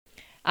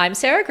I'm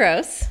Sarah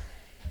Gross.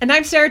 And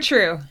I'm Sarah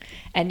True.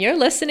 And you're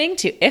listening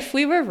to If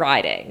We Were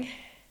Riding,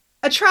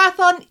 a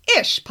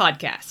triathlon-ish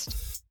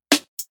podcast.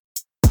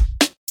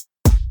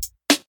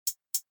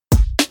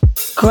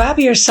 Grab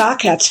your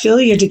sock hats,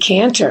 fill your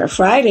decanter.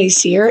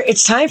 Friday's here.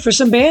 It's time for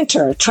some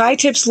banter.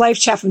 Tri-tips, life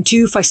chat from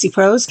two feisty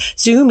pros.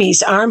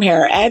 Zoomies, arm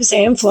hair, ebbs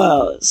and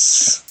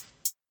flows.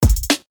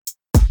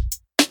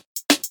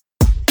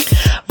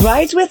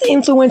 Rides with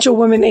influential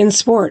women in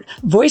sport.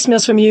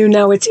 Voicemails from you,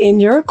 now it's in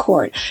your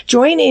court.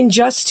 Join in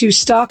just to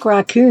stalk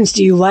raccoons.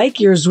 Do you like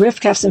your Zwift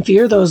cuffs and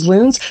fear those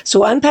loons? So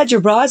unpad your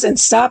bras and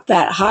stop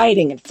that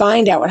hiding and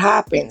find out what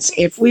happens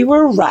if we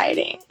were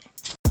riding.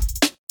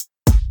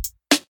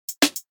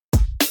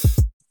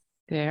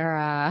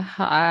 Sarah,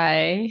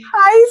 hi.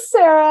 Hi,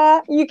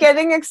 Sarah. You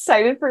getting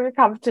excited for your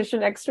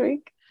competition next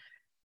week?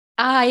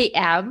 I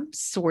am,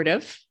 sort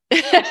of.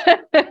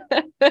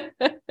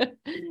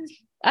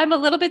 I'm a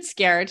little bit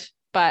scared,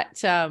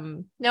 but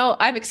no,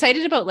 I'm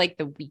excited about like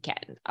the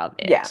weekend of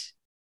it. Yeah.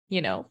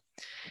 You know.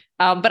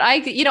 But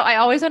I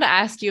always want to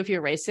ask you if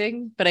you're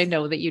racing, but I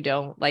know that you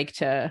don't like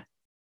to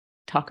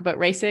talk about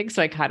racing,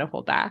 so I kind of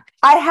hold back.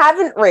 I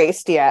haven't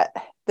raced yet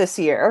this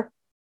year,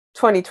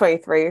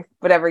 2023,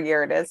 whatever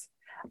year it is.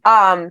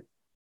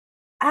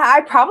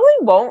 I probably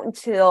won't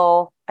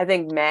until I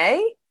think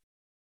May.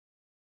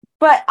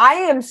 But I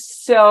am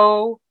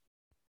so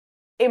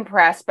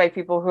impressed by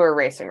people who are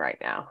racing right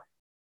now.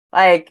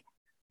 Like,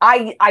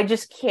 I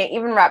just can't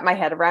even wrap my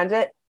head around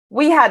it.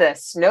 We had a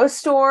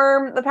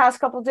snowstorm the past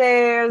couple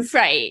days.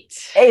 Right.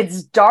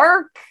 It's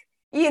dark.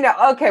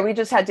 Okay, we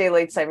just had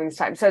daylight savings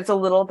time, so it's a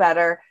little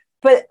better.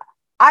 But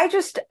I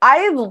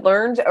have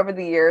learned over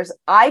the years,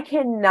 I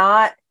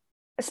cannot,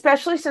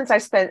 especially since I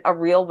spent a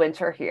real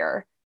winter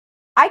here,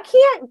 I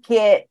can't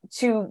get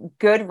to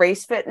good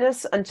race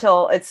fitness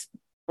until it's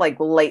like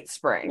late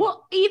spring.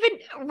 Well, even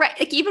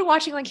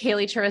watching like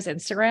Haley Chura's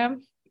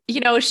Instagram,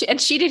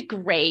 she did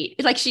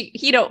great. Like she,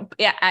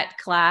 at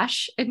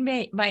Clash in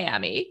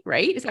Miami,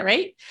 right? Is that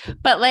right?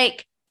 But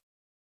like,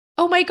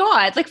 oh my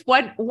God, like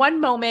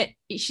one moment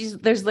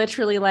there's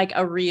literally like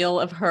a reel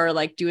of her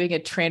like doing a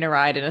trainer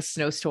ride in a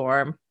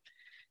snowstorm.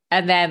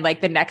 And then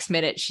like the next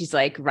minute she's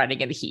like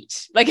running in the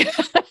heat. Like,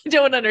 I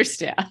don't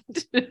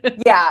understand.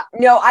 Yeah,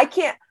 no, I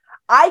can't.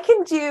 I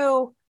can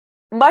do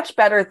much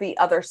better the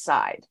other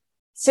side.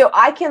 So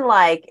I can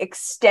like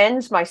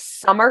extend my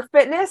summer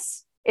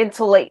fitness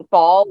into late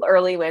fall,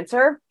 early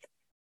winter.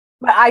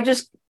 But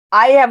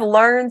I have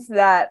learned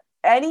that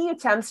any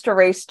attempts to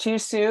race too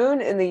soon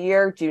in the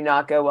year do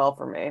not go well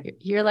for me.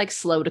 You're like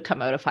slow to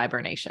come out of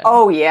hibernation.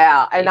 Oh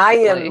yeah. And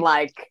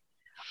basically.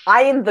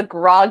 I am the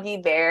groggy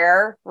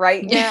bear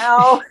right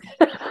now.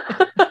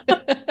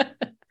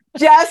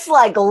 Just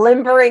like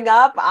limbering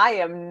up. I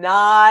am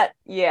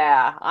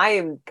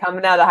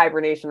coming out of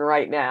hibernation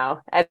right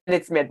now. And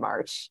it's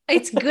mid-March.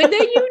 It's good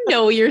that you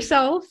know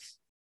yourself.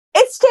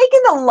 It's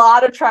taken a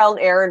lot of trial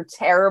and error and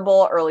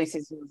terrible early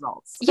season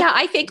results. Yeah,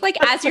 I think like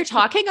as you're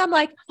talking, I'm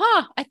like,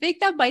 I think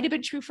that might have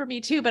been true for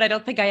me too, but I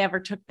don't think I ever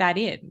took that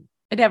in.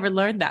 I never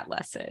learned that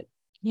lesson,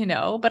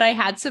 but I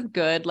had some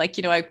good, like,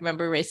 I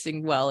remember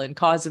racing well in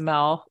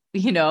Cozumel,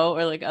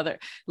 or like other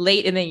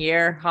late in the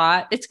year,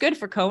 hot. It's good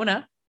for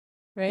Kona,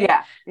 right?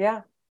 Yeah.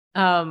 Yeah.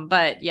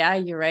 But yeah,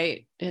 you're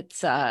right.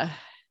 It's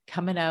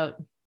coming out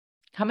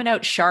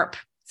sharp.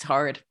 It's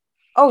hard.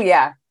 Oh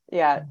yeah.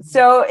 Yeah.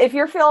 So if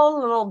you're feeling a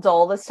little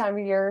dull this time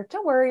of year,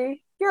 don't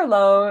worry. You're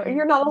alone.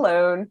 You're not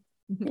alone.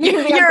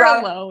 You're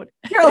alone.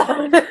 You're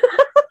alone.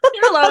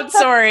 You're alone.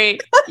 Sorry.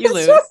 You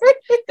lose. You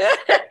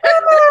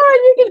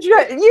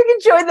can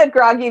join the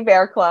Groggy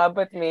Bear Club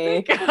with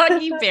me.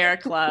 Groggy Bear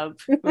Club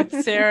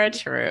with Sarah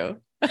True.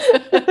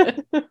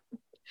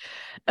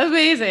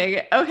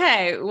 Amazing.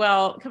 Okay.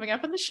 Well, coming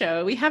up on the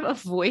show, we have a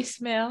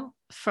voicemail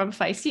from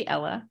Feisty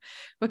Ella.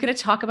 We're going to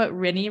talk about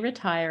Rinny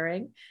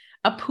retiring,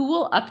 a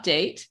pool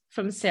update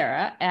from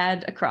Sarah,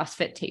 and a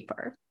CrossFit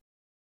taper.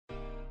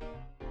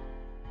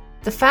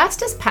 The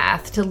fastest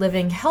path to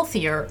living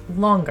healthier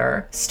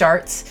longer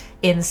starts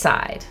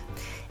inside.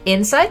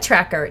 Inside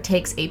Tracker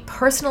takes a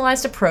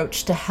personalized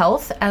approach to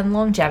health and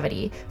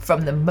longevity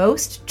from the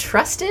most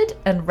trusted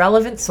and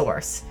relevant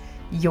source,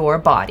 your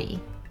body.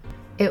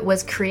 It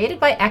was created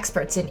by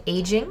experts in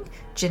aging,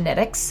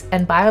 genetics,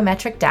 and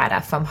biometric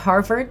data from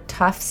Harvard,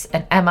 Tufts,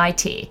 and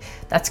MIT.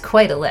 That's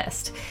quite a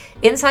list.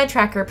 Inside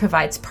Tracker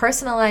provides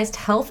personalized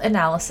health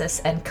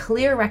analysis and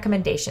clear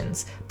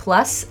recommendations,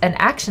 plus an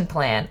action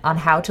plan on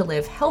how to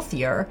live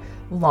healthier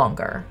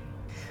longer.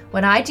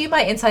 When I do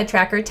my Inside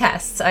Tracker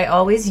tests, I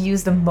always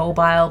use the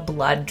mobile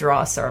blood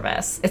draw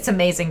service. It's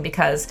amazing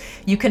because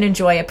you can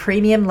enjoy a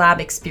premium lab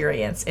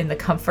experience in the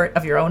comfort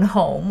of your own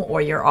home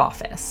or your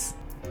office.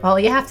 All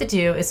you have to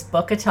do is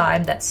book a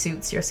time that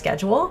suits your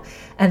schedule,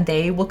 and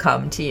they will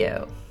come to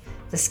you.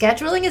 The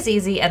scheduling is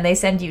easy, and they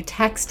send you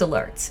text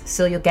alerts,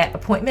 so you'll get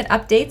appointment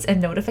updates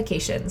and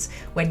notifications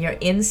when your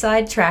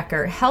Inside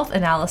Tracker health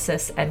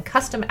analysis and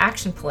custom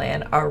action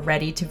plan are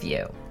ready to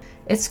view.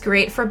 It's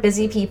great for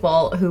busy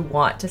people who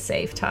want to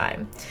save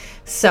time.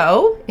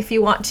 So, if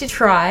you want to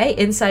try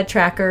Inside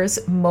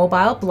Tracker's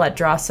mobile blood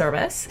draw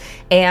service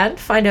and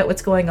find out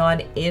what's going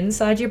on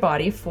inside your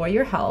body for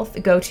your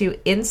health, go to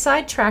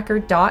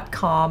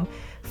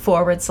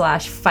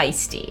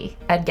insidetracker.com/feisty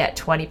and get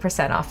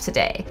 20% off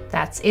today.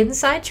 That's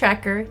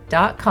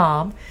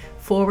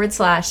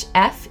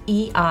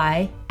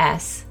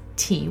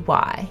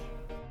insidetracker.com/FEISTY.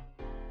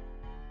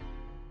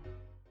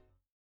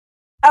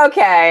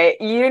 Okay,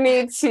 you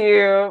need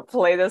to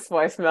play this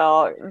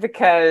voicemail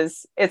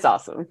because it's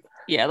awesome.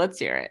 Yeah, let's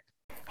hear it.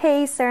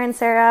 Hey, Sarah and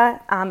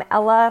Sarah.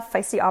 Ella,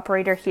 Feisty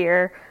Operator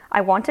here.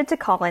 I wanted to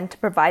call in to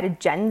provide a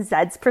Gen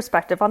Z's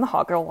perspective on the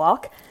Hot Girl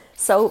Walk.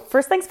 So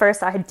first things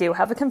first, I do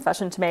have a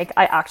confession to make.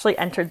 I actually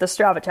entered the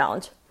Strava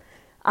Challenge.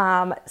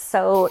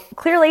 So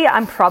clearly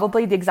I'm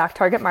probably the exact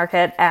target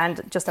market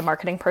and just a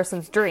marketing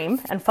person's dream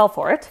and fell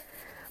for it.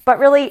 But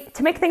really,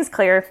 to make things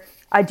clear,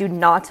 I do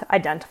not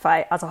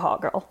identify as a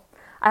hot girl.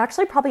 I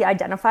actually probably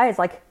identify as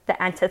like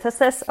the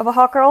antithesis of a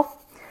hot girl,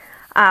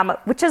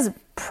 which is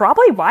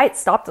probably why it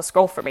stopped the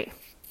scroll for me.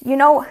 You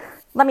know,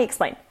 let me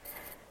explain.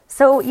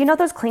 So, you know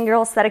those clean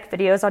girl aesthetic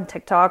videos on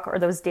TikTok or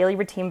those daily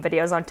routine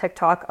videos on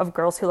TikTok of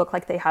girls who look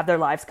like they have their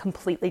lives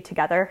completely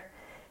together?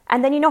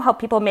 And then you know how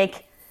people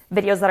make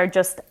videos that are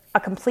just a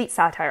complete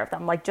satire of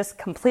them, like just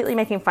completely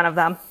making fun of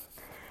them?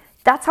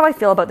 That's how I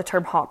feel about the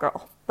term hot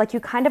girl. Like you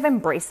kind of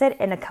embrace it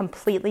in a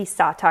completely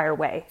satire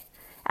way.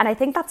 And I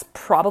think that's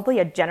probably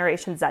a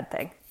Generation Z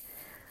thing.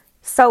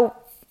 So,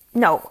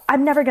 no,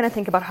 I'm never going to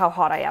think about how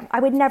hot I am.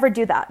 I would never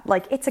do that.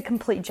 Like, it's a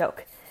complete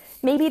joke.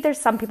 Maybe there's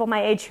some people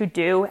my age who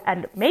do,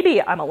 and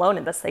maybe I'm alone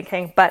in this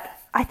thinking, but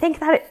I think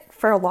that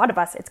for a lot of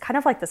us, it's kind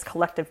of like this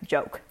collective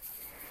joke.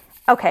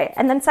 Okay,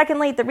 and then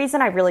secondly, the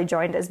reason I really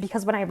joined is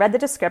because when I read the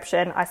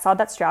description, I saw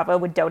that Strava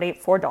would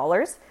donate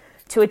 $4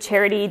 to a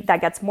charity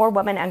that gets more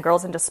women and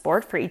girls into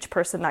sport for each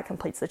person that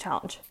completes the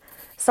challenge.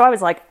 So I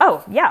was like,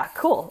 oh, yeah,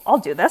 cool, I'll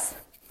do this.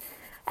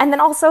 And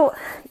then also,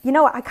 you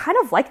know, I kind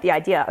of like the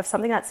idea of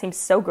something that seems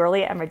so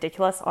girly and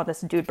ridiculous on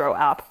this Dude Bro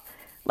app.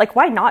 Like,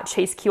 why not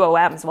chase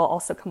QOMs while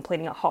also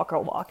completing a hot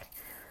girl walk?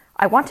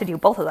 I want to do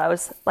both of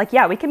those. Like,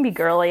 yeah, we can be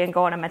girly and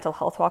go on a mental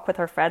health walk with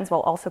our friends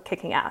while also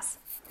kicking ass.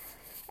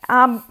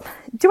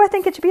 Do I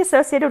think it should be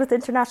associated with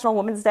International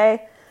Women's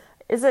Day?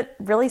 Is it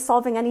really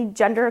solving any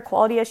gender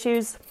equality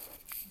issues?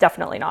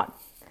 Definitely not.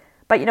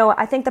 But, you know,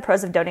 I think the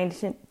pros of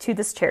donating to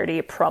this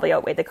charity probably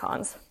outweigh the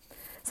cons.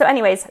 So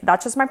anyways,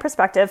 that's just my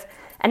perspective.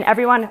 And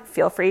everyone,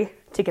 feel free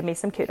to give me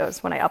some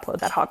kudos when I upload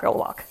that hot girl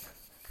walk.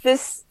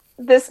 This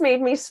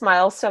made me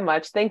smile so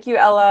much. Thank you,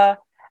 Ella.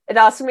 It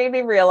also made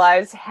me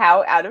realize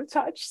how out of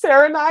touch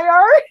Sarah and I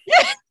are.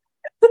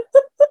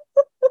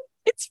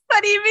 It's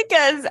funny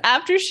because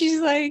after she's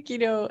like, you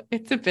know,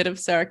 it's a bit of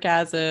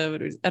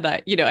sarcasm and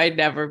I, you know, I'd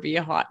never be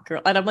a hot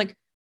girl. And I'm like,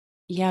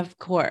 yeah, of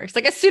course.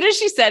 Like as soon as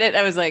she said it,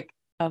 I was like,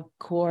 of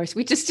course.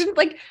 We just didn't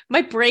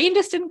my brain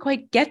just didn't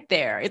quite get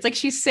there. It's like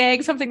she's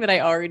saying something that I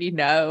already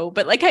know,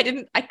 but like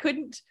I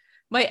couldn't,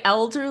 my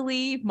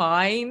elderly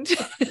mind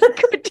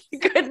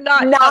could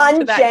not come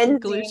to that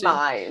conclusion.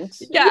 Mind.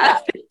 Yeah.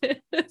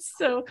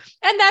 So,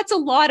 and that's a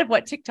lot of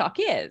what TikTok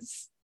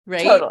is,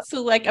 right? Totally.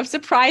 So like, I'm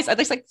surprised. I'm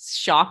just like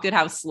shocked at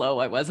how slow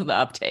I was in the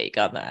uptake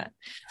on that.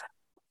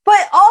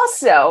 But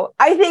also,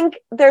 I think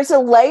there's a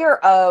layer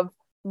of,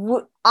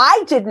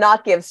 I did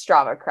not give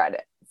Strava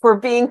credit for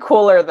being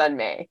cooler than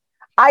me.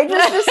 I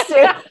just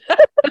assumed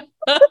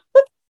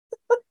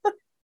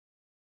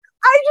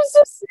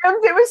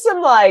it was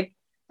some like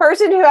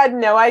person who had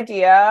no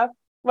idea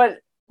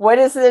what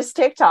is this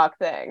TikTok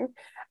thing.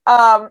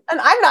 And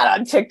I'm not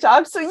on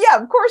TikTok, so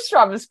yeah, of course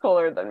Strava's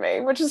cooler than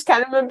me, which is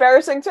kind of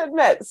embarrassing to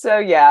admit. So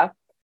yeah,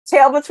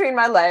 tail between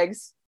my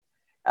legs.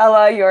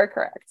 Ella, you're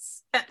correct.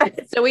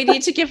 So we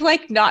need to give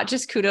like not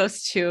just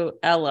kudos to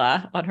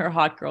Ella on her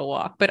hot girl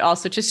walk, but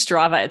also to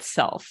Strava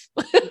itself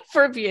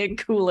for being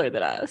cooler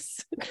than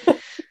us.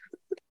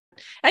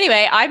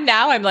 Anyway, I'm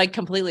like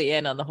completely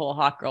in on the whole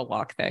hot girl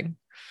walk thing.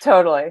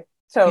 Totally.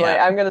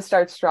 Yeah. I'm gonna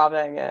start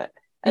Stravaing it.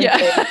 And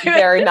it's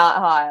very not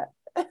hot.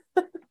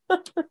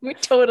 We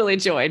totally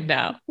joined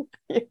now.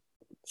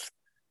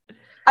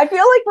 I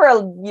feel like we're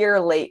a year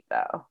late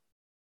though.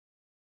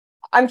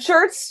 I'm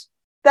sure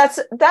that's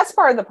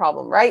part of the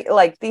problem, right?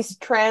 Like these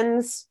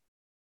trends,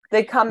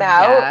 they come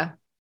out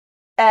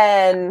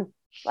and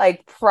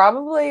like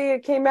probably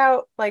it came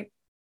out like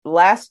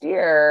last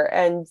year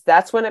and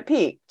that's when it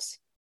peaked.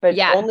 But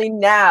only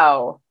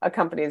now a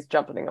company is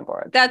jumping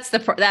aboard. That's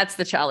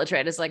the challenge,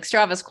 right? It's like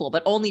Strava's cool,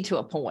 but only to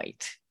a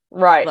point.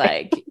 Right.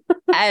 Like,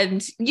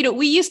 and you know,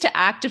 we used to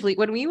actively,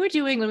 when we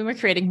were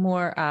creating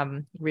more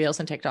reels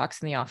and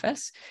TikToks in the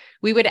office,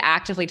 we would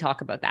actively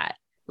talk about that.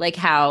 Like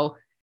how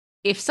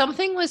if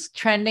something was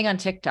trending on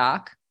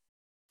TikTok,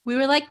 we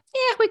were like,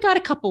 yeah, we got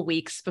a couple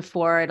weeks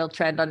before it'll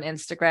trend on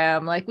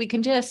Instagram. Like we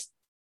can just,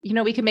 you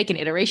know, we can make an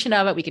iteration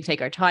of it. We can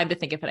take our time to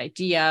think of an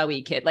idea.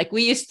 We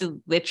used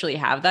to literally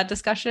have that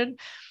discussion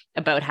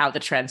about how the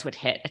trends would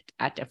hit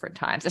at different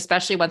times,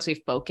 especially once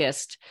we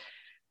focused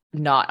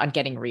not on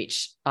getting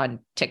reach on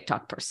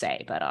TikTok per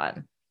se, but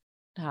on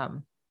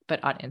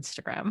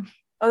Instagram.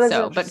 Oh, that's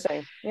So,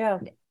 interesting. Yeah.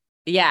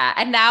 yeah.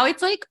 And now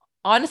it's like,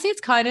 honestly,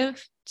 it's kind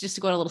of just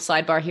to go on a little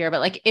sidebar here, but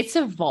like it's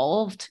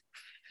evolved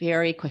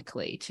very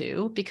quickly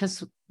too,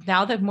 because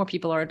now that more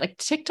people are like,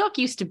 TikTok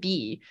used to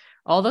be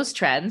all those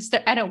trends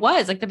there, and it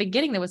was like the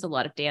beginning, there was a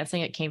lot of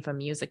dancing. It came from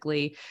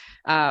Musically.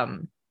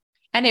 And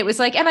it was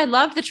like, and I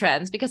loved the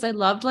trends because I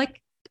loved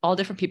like all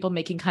different people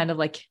making kind of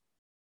like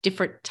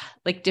different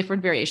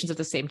variations of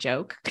the same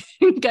joke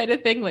kind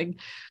of thing. Like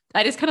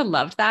I just kind of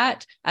loved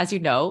that, as you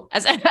know,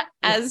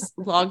 as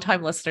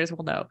longtime listeners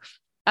will know.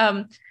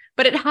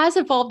 But it has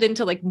evolved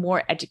into like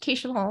more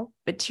educational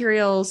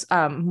materials,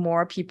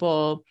 more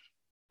people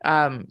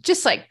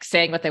just like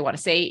saying what they want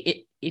to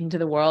say into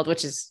the world,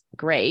 which is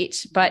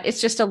great, but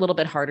it's just a little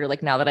bit harder.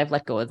 Like now that I've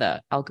let go of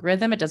the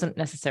algorithm, it doesn't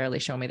necessarily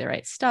show me the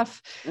right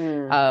stuff.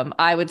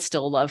 I would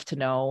still love to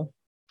know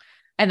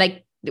and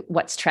like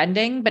what's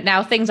trending, but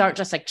now things aren't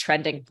just like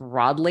trending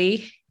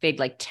broadly. They'd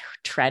like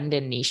trend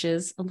in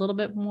niches a little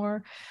bit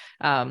more.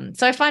 So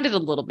I find it a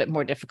little bit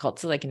more difficult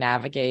to like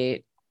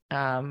navigate.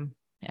 And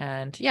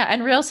yeah,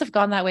 and Reels have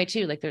gone that way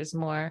too. Like there's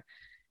more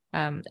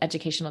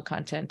educational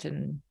content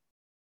and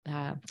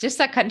just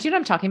that kind of, do you know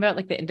what I'm talking about?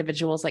 Like the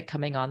individuals like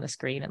coming on the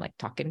screen and like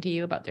talking to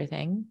you about their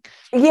thing.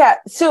 Yeah.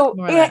 So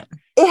it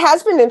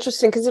has been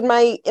interesting because in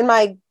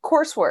my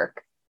coursework,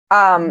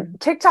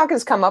 TikTok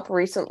has come up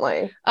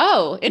recently.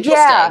 Oh,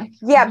 interesting.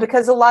 Yeah,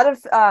 because a lot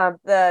of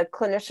the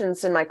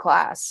clinicians in my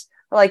class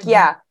are like,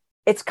 yeah,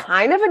 it's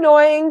kind of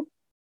annoying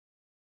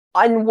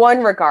in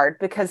one regard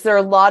because there are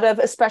a lot of,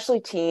 especially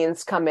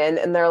teens come in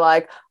and they're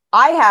like,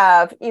 I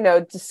have,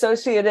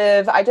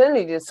 dissociative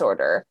identity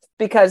disorder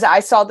because I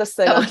saw this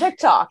thing on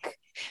TikTok.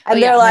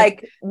 And they're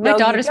like, no, my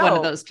daughter's one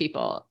of those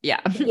people.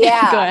 Yeah.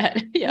 Yeah. Go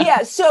ahead.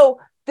 Yeah. So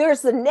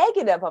there's the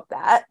negative of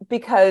that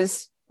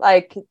because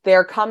like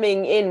they're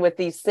coming in with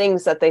these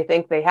things that they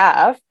think they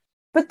have.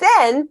 But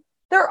then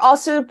there are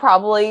also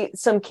probably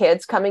some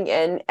kids coming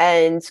in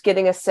and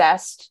getting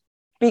assessed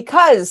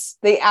because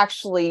they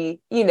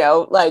actually,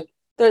 like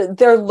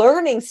they're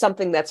learning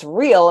something that's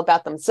real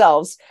about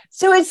themselves.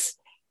 So it's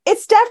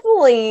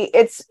definitely,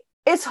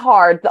 it's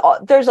hard.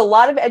 There's a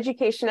lot of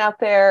education out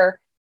there,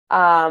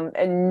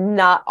 and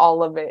not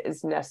all of it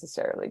is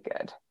necessarily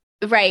good.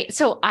 Right.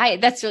 So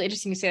that's really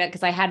interesting you say that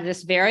because I had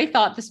this very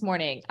thought this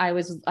morning.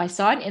 I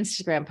saw an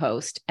Instagram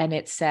post and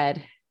it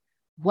said,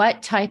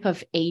 what type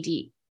of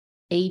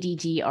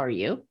ADD are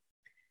you?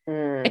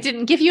 It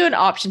didn't give you an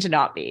option to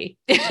not be.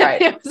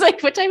 Right. It was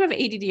like, what type of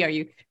ADD are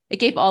you? It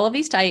gave all of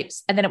these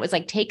types. And then it was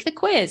like, take the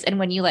quiz. And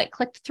when you like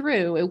clicked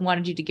through, it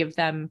wanted you to give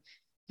them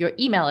your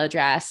email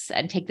address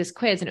and take this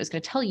quiz. And it was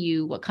going to tell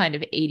you what kind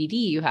of ADD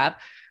you have.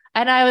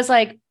 And I was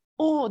like,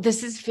 oh,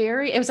 this is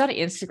it was on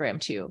Instagram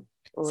too.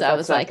 Ooh, so I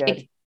was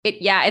like,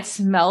 it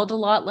smelled a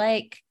lot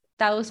like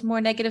those more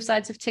negative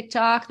sides of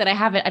TikTok that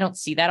I don't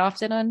see that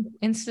often on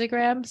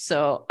Instagram.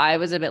 So I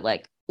was a bit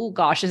like, oh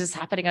gosh, is this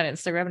happening on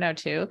Instagram now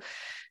too?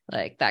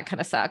 Like that kind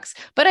of sucks.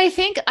 But I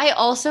think I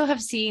also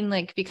have seen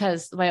like,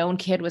 because my own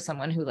kid was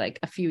someone who like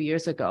a few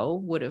years ago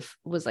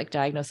was like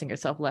diagnosing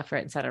herself left,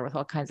 right, and center with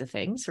all kinds of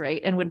things.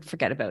 Right. And would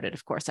forget about it,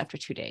 of course, after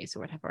 2 days or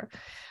whatever.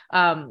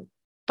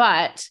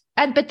 But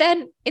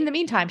then in the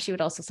meantime, she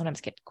would also sometimes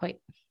get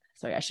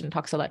sorry, I shouldn't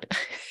talk so loud.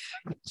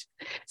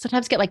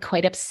 Sometimes get like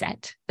quite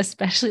upset,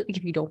 especially like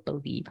if you don't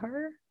believe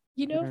her,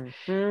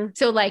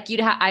 So like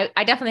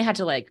I definitely had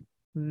to like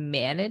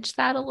manage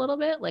that a little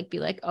bit, like be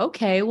like,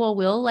 okay, well,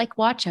 we'll like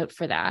watch out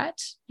for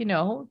that,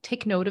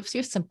 take note of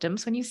your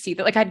symptoms when you see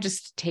that. Like I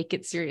just take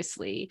it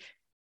seriously.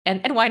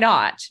 And why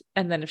not?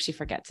 And then if she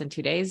forgets in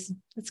 2 days,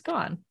 it's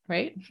gone,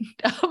 right?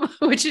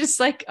 Which is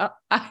like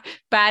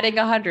batting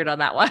 100 on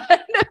that one.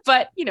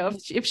 But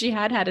if she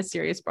had a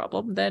serious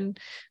problem, then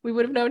we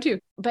would have known too.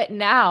 But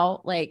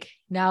now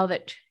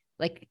that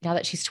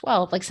she's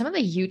 12, like some of the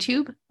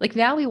YouTube, like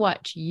now we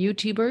watch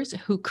YouTubers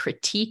who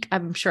critique.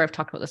 I'm sure I've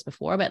talked about this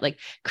before, but like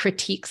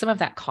critique some of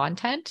that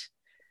content.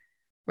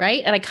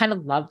 Right. And I kind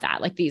of love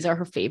that. Like these are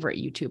her favorite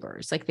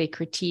YouTubers. Like they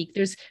critique,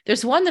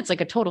 there's one that's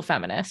like a total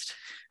feminist,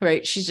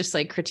 right? She's just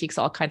like critiques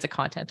all kinds of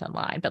content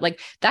online. But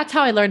like, that's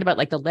how I learned about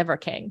like the Liver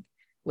King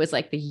was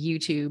like the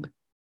YouTube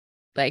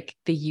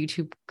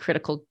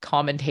critical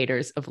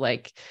commentators of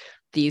like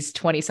these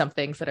 20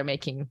 somethings that are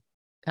making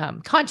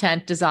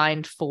content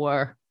designed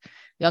for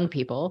young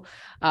people.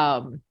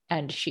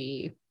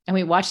 And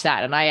we watched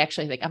that. And I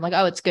actually think, I'm like,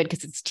 oh, it's good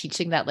because it's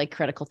teaching that like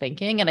critical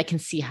thinking. And I can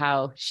see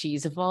how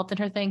she's evolved in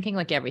her thinking.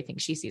 Like everything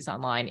she sees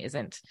online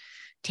isn't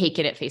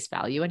taken at face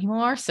value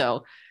anymore.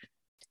 So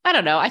I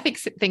don't know. I think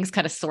things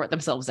kind of sort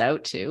themselves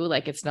out too.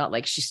 Like it's not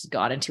like she's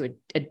gone into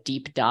a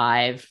deep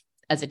dive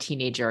as a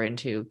teenager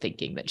into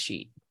thinking that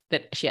she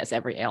has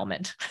every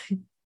ailment.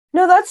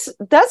 No,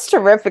 that's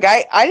terrific.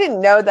 I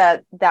didn't know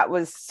that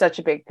was such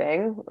a big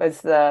thing, was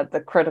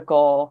the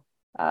critical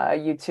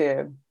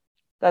YouTube.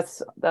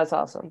 That's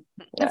awesome.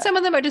 Yeah. And some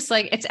of them are just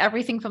like, it's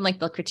everything from like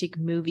they'll critique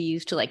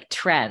movies to like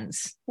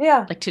trends.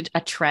 Yeah. Like to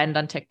a trend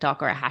on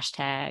TikTok or a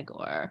hashtag,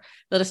 or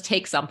they'll just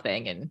take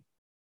something and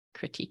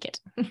critique it.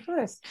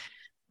 Nice.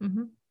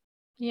 Mm-hmm.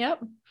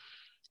 Yep.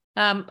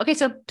 Okay,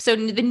 so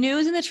the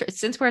news in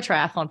since we're a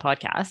triathlon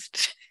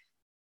podcast,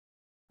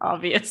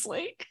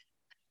 obviously.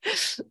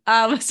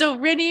 So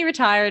Rinny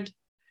retired.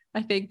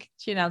 I think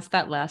she announced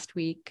that last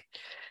week.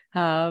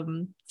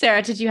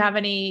 Sarah, did you have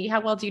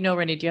how well do you know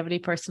Rinny? Do you have any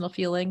personal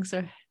feelings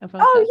or about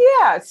that? Oh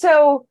yeah.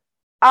 So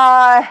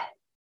I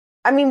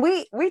mean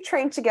we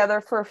trained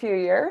together for a few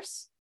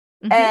years.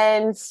 Mhm.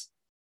 And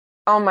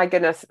oh my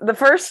goodness, the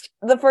first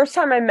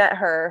time I met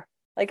her,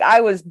 like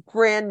I was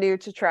brand new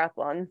to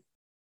triathlon.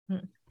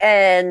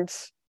 And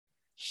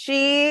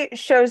she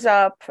shows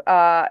up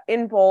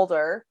in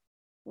Boulder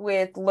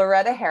with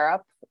Loretta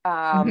Harrop,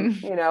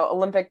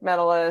 Olympic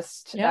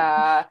medalist,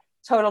 Yep.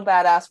 total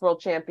badass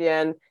world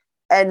champion.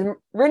 And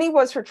Rinny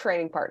was her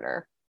training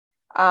partner.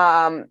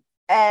 And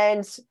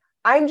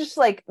I'm just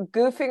like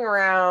goofing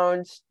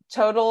around,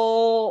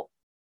 total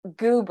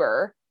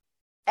goober.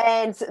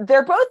 And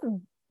they're both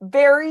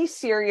very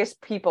serious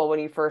people when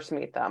you first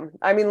meet them.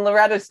 I mean,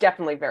 Loretta's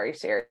definitely very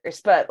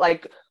serious, but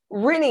like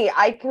Rinny,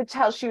 I could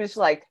tell she was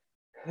like,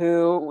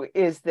 who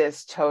is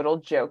this total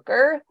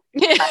joker?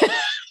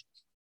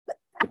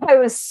 I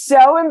was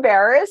so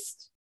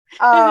embarrassed.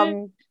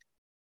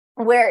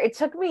 Where it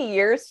took me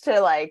years to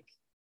like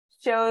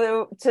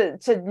show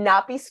to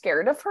not be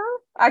scared of her.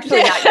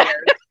 Actually, not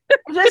years.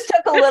 It just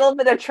took a little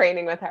bit of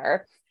training with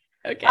her.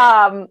 Okay.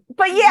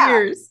 But yeah.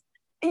 Years.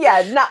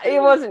 Yeah,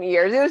 it wasn't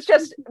years. It was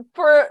just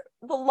for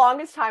the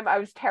longest time I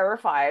was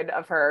terrified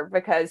of her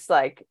because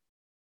like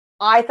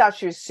I thought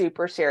she was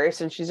super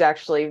serious, and she's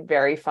actually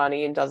very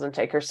funny and doesn't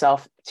take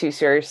herself too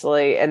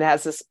seriously and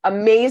has this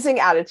amazing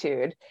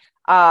attitude.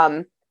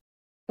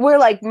 Where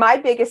like my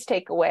biggest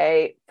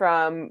takeaway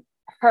from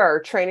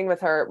her training with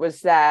her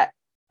was that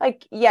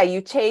like, yeah, you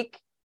take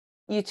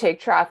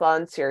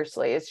triathlon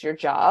seriously. It's your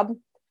job,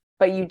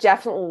 but you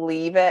definitely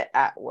leave it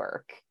at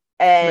work.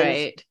 And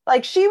right.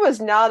 Like she was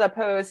not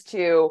opposed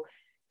to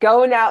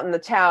going out in the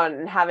town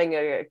and having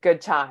a good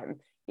time.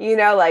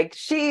 Like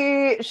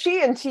she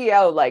and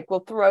T.O. like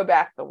will throw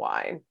back the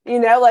wine.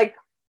 Like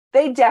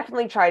they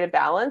definitely try to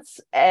balance.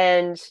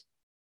 And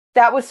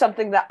that was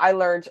something that I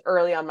learned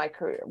early on my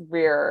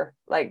career,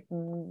 like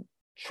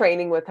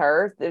training with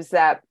her, is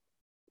that,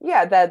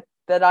 yeah, that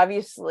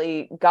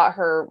obviously got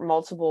her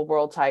multiple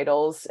world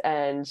titles,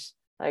 and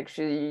like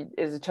she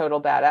is a total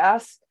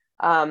badass.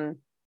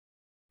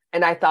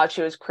 And I thought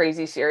she was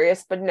crazy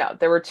serious, but no,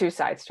 there were two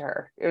sides to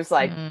her. It was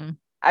like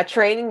at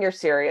training, you're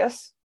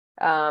serious,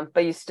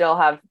 but you still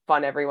have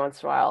fun every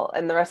once in a while.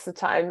 And the rest of the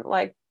time,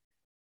 like,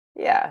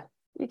 yeah,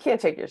 you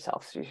can't take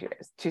yourself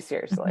too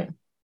seriously. Mm-hmm.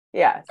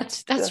 Yeah.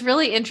 That's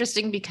really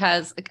interesting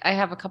because like, I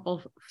have a couple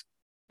of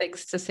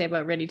things to say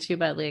about Rinny too,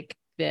 but like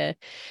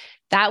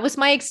that was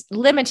my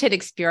limited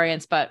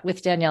experience, but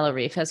with Daniela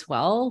Reef as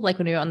well. Like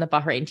when we were on the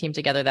Bahrain team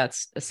together,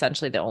 that's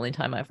essentially the only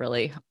time I've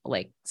really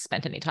like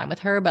spent any time with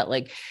her. But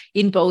like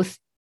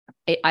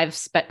I've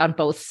spent on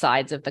both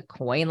sides of the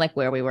coin, like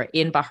where we were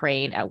in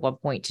Bahrain at one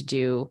point to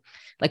do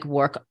like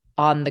work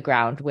on the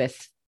ground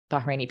with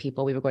Bahraini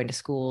people. We were going to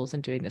schools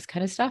and doing this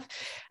kind of stuff.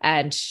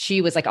 And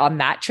she was like on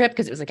that trip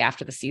because it was like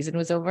after the season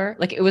was over.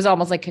 Like it was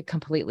almost like a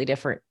completely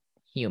different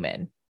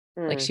human.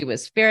 Like she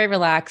was very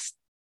relaxed.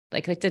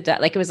 Like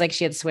it was like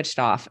she had switched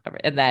off.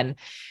 And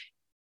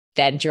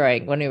then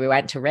during when we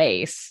went to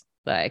race,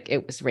 like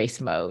it was race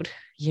mode,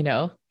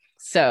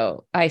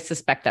 So I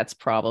suspect that's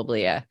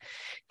probably a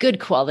good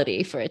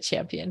quality for a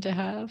champion to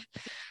have.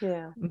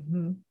 Yeah.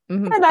 Mm-hmm.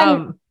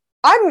 Mm-hmm.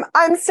 And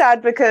I'm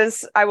sad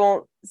because I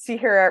won't see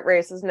her at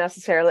races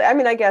necessarily. I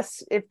mean, I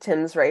guess if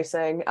Tim's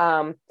racing,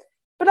 but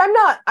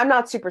I'm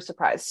not super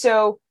surprised.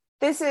 So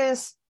this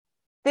is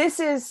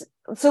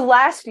so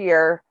last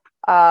year,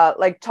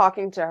 like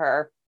talking to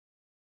her,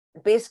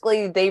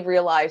 basically they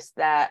realized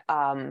that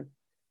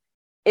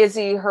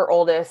Izzy, her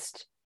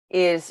oldest,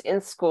 is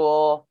in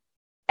school,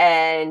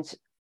 and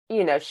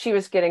she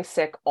was getting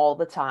sick all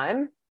the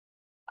time.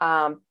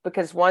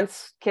 Because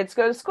once kids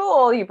go to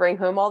school, you bring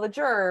home all the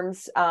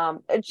germs.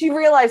 And she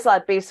realized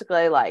that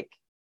basically like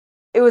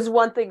it was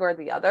one thing or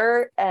the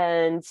other,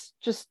 and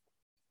just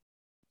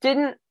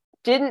didn't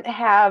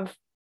have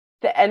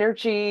the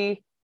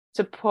energy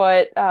to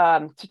put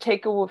to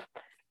take a.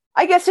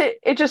 I guess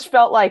it just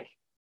felt like,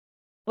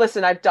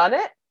 listen, I've done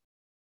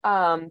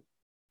it.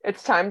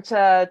 It's time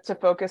to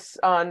focus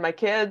on my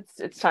kids.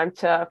 It's time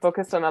to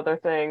focus on other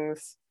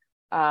things.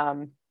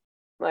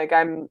 Like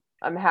I'm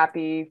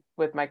happy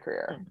with my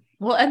career.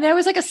 Well, and there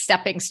was like a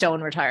stepping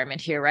stone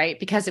retirement here, right?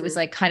 Because it was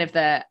like kind of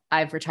the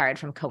I've retired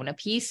from Kona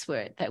piece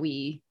that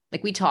we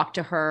talked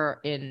to her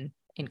in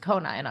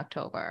Kona in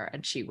October,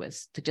 and she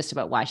was just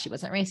about why she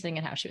wasn't racing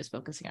and how she was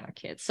focusing on her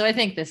kids. So I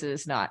think this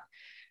is not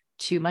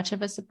too much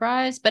of a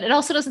surprise, but it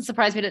also doesn't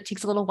surprise me that it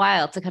takes a little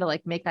while to kind of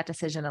like make that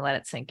decision and let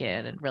it sink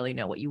in and really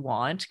know what you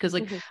want. Cause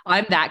like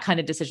I'm that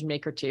kind of decision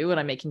maker too. When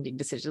I'm making big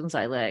decisions,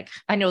 I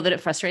know that it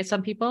frustrates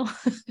some people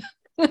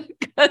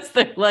because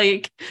they're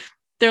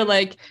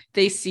like,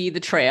 they see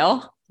the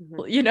trail,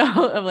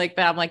 I'm like,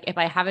 but I'm like, if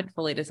I haven't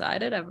fully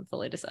decided, I haven't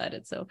fully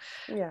decided. So,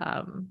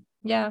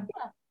 yeah.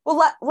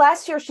 Well,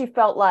 last year she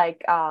felt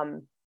like,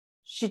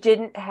 she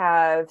didn't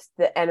have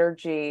the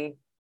energy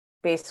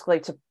basically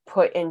to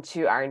put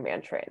into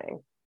Ironman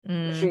training.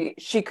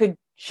 She could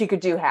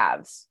do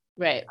halves.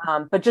 Right.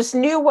 But just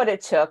knew what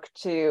it took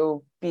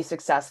to be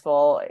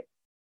successful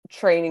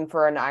training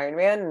for an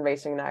Ironman and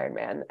racing an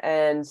Ironman.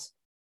 And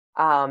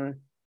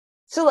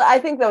so I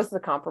think that was the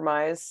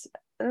compromise.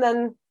 And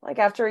then like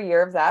after a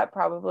year of that,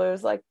 probably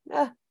was like,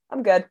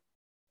 I'm good.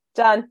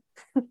 Done.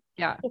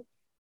 Yeah.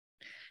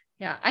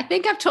 Yeah. I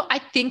think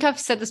I've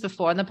said this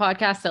before on the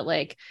podcast that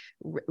like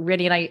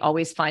Rinny and I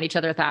always find each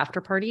other at the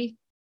after party.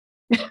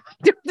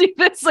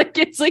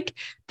 It's like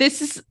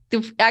this is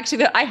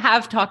actually I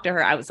have talked to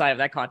her outside of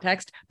that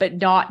context, but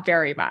not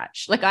very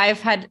much. Like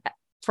I've had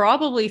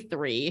probably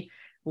 3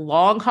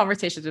 long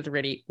conversations with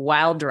Rinny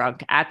while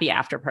drunk at the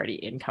after party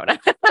in Kona.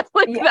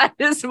 That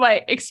is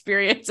my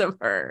experience of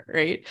her,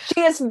 right? She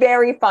is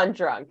very fun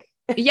drunk.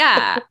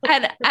 Yeah.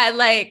 And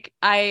like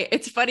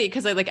it's funny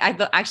because I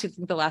actually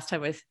think the last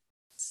time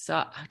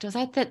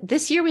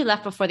this year we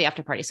left before the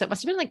after party. So it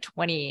must have been like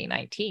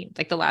 2019,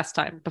 like the last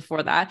time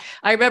before that.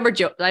 I remember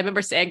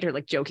saying to her,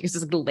 like joking, because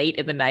it was like late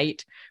in the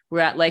night. We're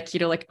at like,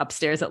 like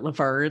upstairs at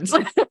Laverne's,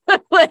 like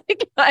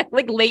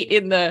late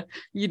in the,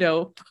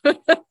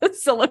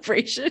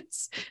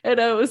 celebrations.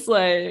 And I was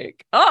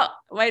like, oh,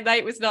 my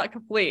night was not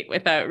complete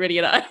without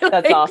Rinny and I.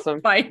 That's awesome.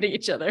 Finding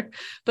each other.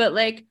 But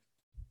like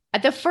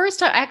at the first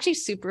time, I actually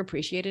super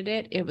appreciated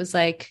it. It was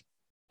like,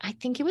 I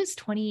think it was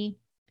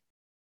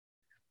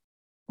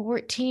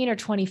 2014 or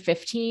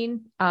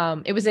 2015.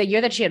 It was a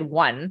year that she had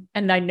won.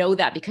 And I know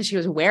that because she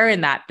was wearing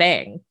that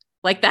thing,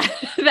 like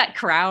that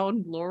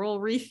crown laurel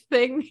wreath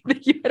thing.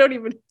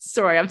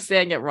 Sorry, I'm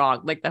saying it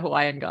wrong. Like the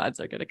Hawaiian gods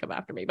are going to come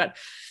after me, but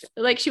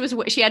like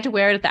she had to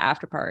wear it at the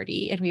after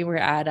party and we were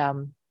at,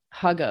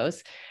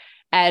 Hugo's.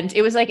 And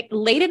it was like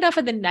late enough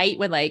in the night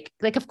when like,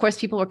 of course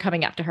people were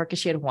coming up to her because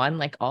she had won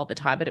like all the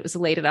time, but it was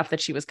late enough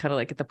that she was kind of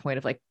like at the point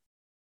of like,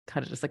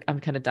 kind of just like, I'm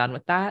kind of done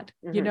with that,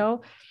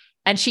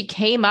 And she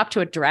came up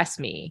to address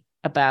me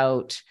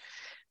about,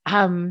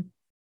 I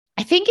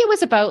think it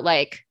was about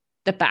like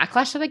the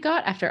backlash that I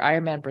got after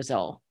Ironman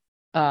Brazil.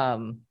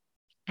 And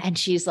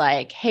she's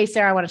like, hey,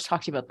 Sarah, I want to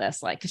talk to you about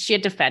this. Like, cause she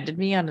had defended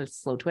me on a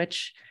Slow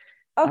Twitch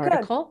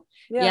article.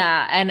 Good.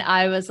 Yeah. And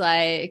I was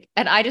like,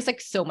 and I just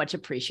like so much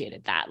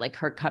appreciated that, like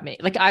her coming,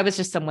 like I was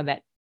just someone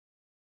that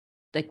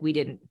like,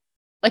 we'd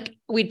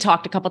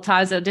talked a couple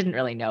times. I didn't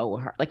really know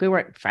her. Like we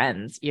weren't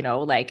friends,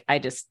 like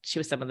she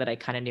was someone that I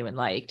kind of knew and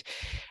liked.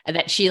 And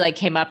that she like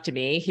came up to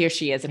me, here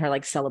she is in her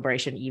like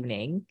celebration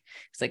evening.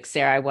 It's like,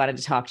 Sarah, I wanted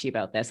to talk to you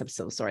about this. I'm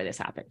so sorry this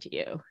happened to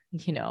you,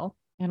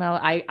 and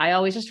I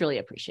always just really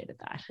appreciated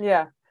that.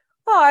 Yeah.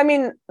 Oh, I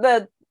mean,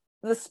 the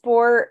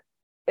sport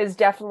is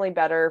definitely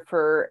better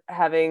for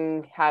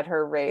having had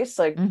her race,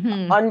 like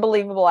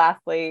unbelievable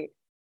athlete.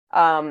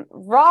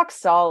 Rock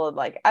solid.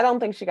 Like I don't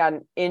think she got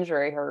an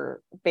injury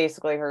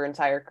basically her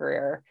entire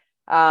career.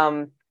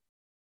 But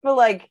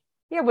like,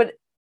 yeah, but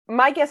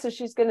my guess is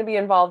she's going to be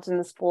involved in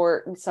the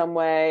sport in some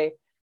way.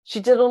 She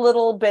did a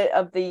little bit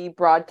of the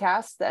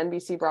broadcast, the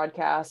NBC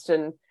broadcast,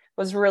 and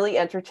was really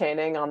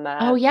entertaining on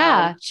that. Oh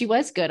yeah, she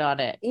was good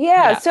on it.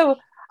 Yeah, so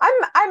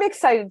I'm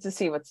excited to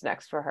see what's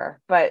next for her.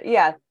 But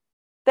yeah,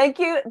 thank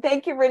you,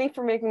 Rinny,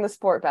 for making the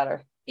sport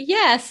better.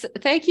 Yes.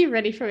 Thank you,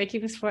 Rinny, for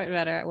making the sport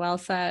better. Well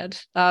said.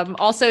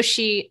 Also,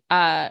 she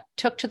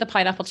took to the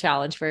pineapple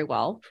challenge very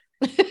well.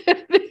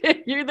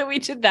 You that we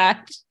did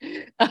that.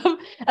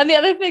 And the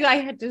other thing I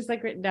had just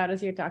like written down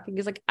as you're talking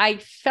is like, I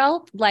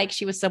felt like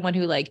she was someone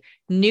who like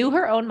knew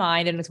her own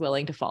mind and was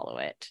willing to follow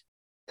it.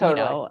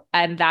 Totally.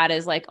 And that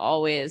is like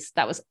always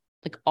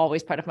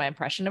part of my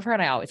impression of her.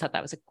 And I always thought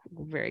that was a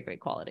very great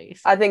quality.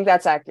 So. I think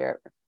that's accurate.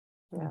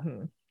 Yeah.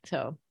 Mm-hmm.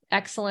 So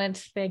excellent.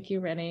 Thank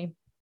you, Rinny.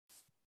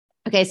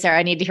 Okay, Sarah,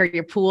 I need to hear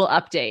your pool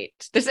update.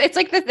 It's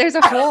like there's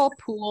a whole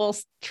pool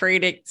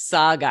training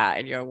saga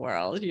in your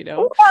world,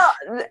 Well,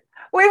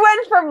 we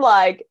went from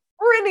like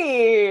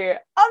Rinny,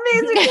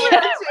 amazing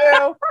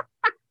to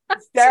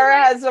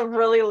Sarah has a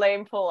really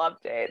lame pool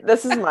update.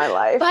 This is my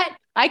life. But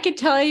I can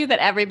tell you that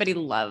everybody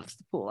loves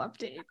the pool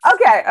updates.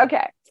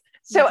 Okay.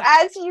 So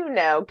as you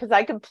know, because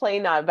I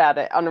complain about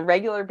it on a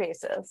regular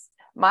basis,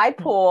 my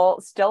pool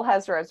still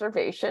has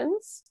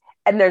reservations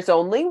and there's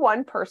only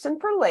one person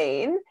per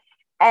lane.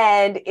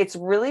 And it's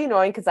really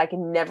annoying because I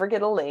can never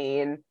get a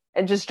lane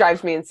and just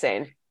drives me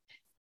insane.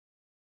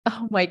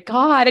 Oh my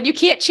God. And you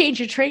can't change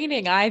your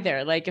training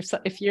either. Like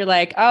if you're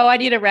like, oh, I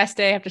need a rest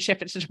day, I have to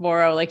shift it to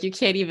tomorrow. Like you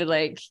can't even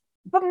like.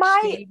 But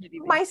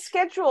my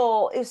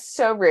schedule is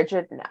so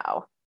rigid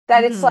now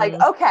that it's like,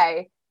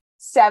 okay,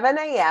 7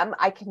 a.m.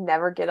 I can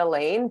never get a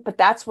lane, but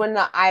that's when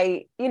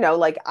I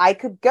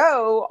could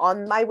go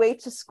on my way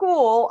to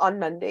school on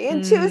Monday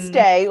and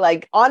Tuesday,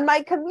 like on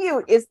my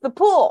commute is the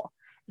pool.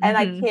 And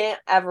I can't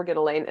ever get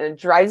a lane and it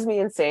drives me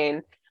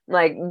insane.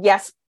 Like,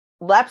 yes,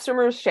 lap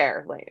swimmers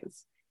share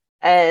lanes.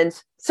 And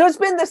so it's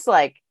been this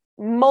like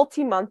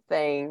multi-month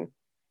thing.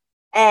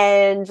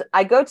 And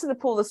I go to the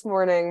pool this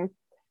morning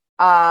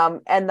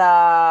and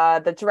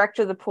the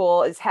director of the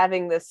pool is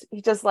having this,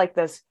 he does like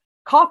this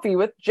coffee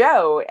with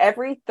Joe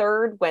every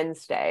third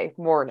Wednesday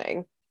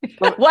morning.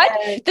 What?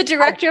 And The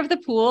director of the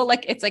pool?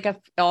 Like it's like a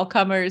all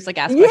comers, like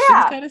ask yeah,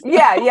 questions kind of stuff.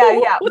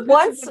 yeah.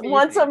 This is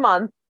Once a amazing.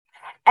 month.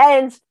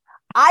 And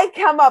I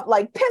come up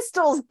like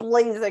pistols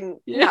blazing.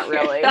 Not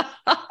really.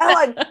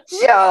 I'm like,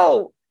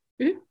 Joe,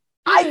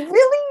 I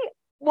really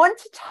want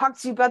to talk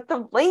to you about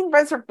the lane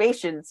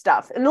reservation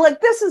stuff. And like,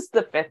 this is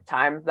the fifth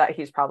time that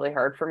he's probably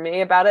heard from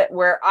me about it,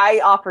 where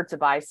I offered to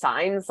buy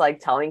signs,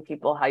 like telling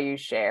people how you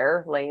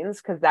share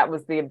lanes, because that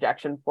was the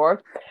objection for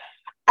it.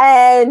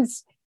 And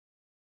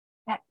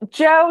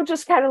Joe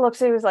just kind of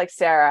looks at me and was like,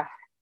 Sarah,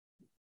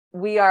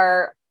 we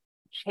are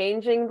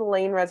changing the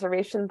lane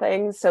reservation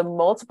thing so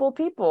multiple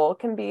people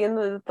can be in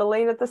the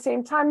lane at the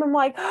same time. I'm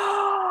like,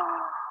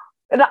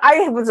 and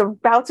I was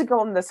about to go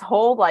on this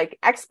whole like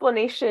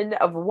explanation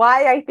of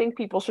why I think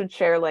people should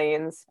share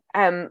lanes.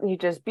 And he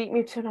just beat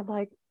me to it. I'm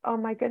like, oh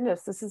my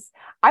goodness,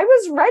 I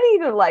was ready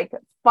to like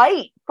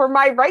fight for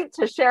my right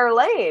to share a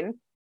lane.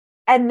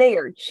 And they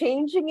are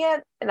changing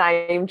it.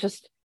 And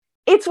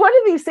it's one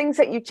of these things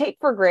that you take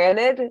for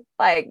granted,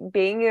 like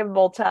being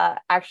able to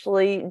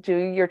actually do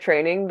your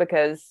training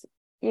because,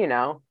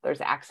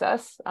 there's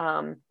access.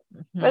 But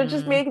it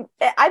just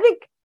I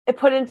think it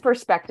put into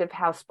perspective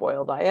how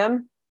spoiled I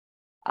am.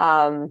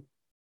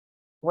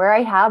 Where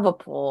I have a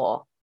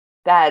pool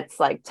that's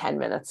like 10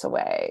 minutes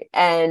away.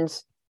 And,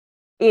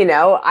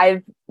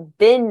 I've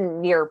been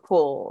near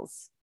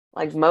pools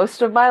like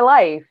most of my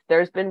life.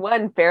 There's been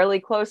one fairly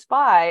close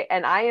by,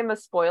 and I am a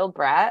spoiled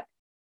brat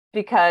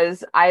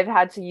because I've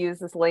had to use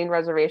this lane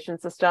reservation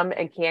system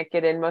and can't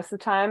get in most of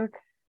the time.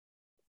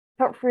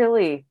 But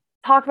really,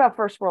 talk about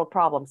first world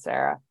problems,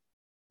 Sarah.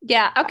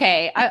 Yeah.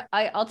 Okay.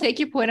 I'll take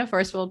your point of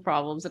first world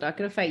problems. I'm not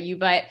going to fight you,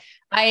 but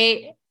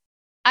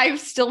I'm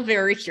still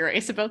very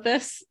curious about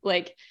this.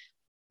 Like,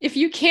 if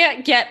you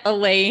can't get a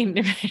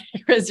lane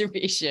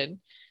reservation,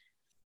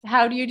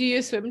 how do you do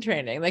your swim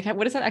training? Like,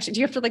 what is that actually?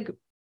 Do you have to like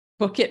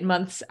book it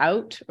months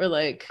out or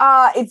like?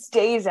 It's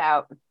days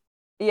out.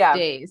 Yeah.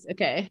 Days.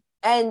 Okay.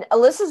 And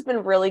she's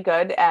really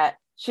good at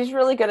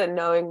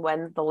knowing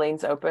when the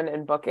lane's open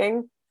and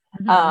booking.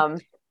 Mm-hmm.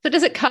 So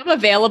does it come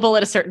available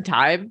at a certain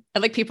time?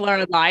 And like people are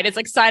online, it's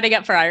like signing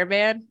up for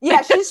Ironman.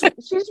 Yeah, she's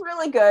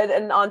really good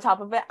and on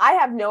top of it. I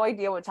have no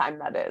idea what time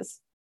that is.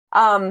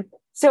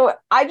 So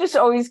I just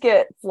always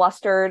get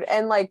flustered,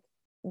 and like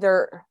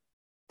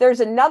there's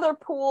another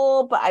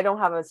pool, but I don't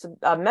have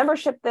a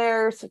membership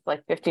there, so it's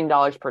like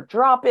 $15 per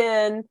drop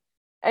in.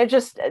 And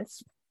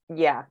it's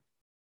yeah.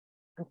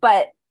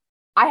 But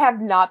I have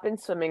not been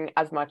swimming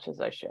as much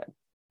as I should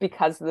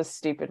because of this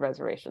stupid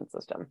reservation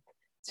system.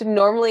 So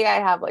normally I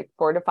have like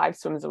 4 to 5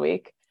 swims a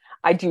week.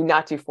 I do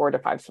not do 4 to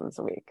 5 swims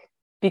a week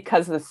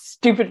because of the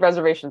stupid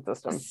reservation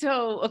system.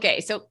 So,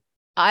 okay. So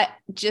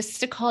just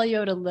to call you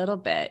out a little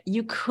bit,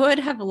 you could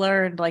have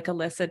learned like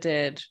Alyssa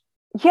did.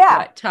 Yeah.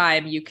 What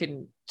time you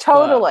can.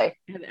 Totally.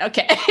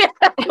 Okay.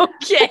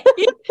 Okay.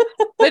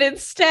 But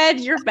instead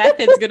your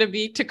method's going to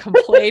be to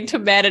complain to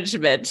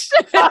management.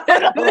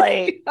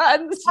 Totally.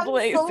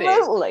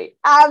 Absolutely.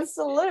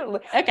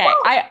 Okay.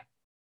 Well,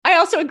 I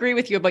also agree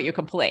with you about your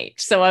complaint.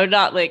 So I'm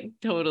not like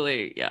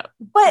totally, yeah.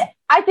 But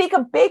I think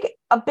a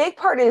big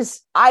part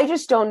is I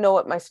just don't know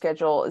what my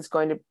schedule is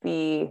going to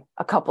be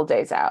a couple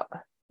days out.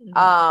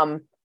 Mm-hmm.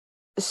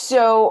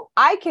 So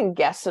I can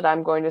guess that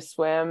I'm going to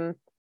swim,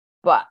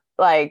 but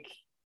like,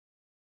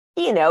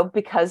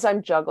 because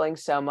I'm juggling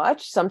so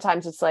much,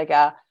 sometimes it's like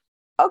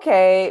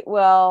okay,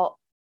 well,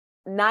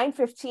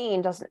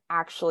 9:15 doesn't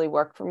actually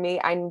work for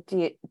me. I need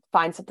to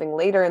find something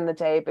later in the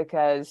day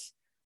because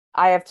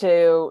I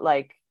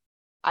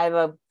have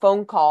a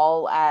phone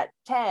call at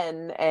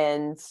 10,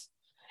 and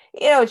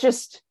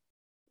just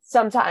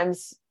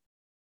sometimes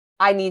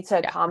I need to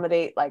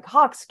accommodate like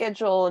Hawk's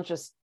schedule, and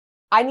just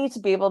I need to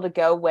be able to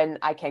go when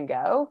I can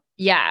go.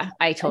 Yeah,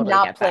 I totally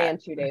not get plan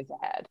that. 2 days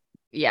ahead.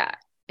 Yeah,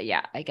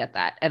 I get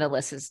that. And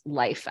Alyssa's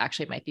life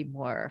actually might be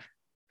more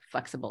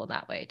flexible in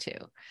that way too.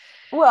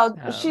 Well,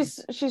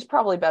 she's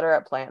probably better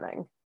at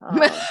planning.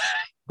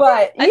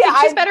 But I think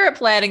she's better at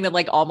planning than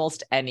like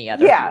almost any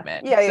other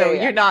human. So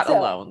you're not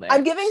alone there.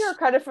 I'm giving her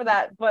credit for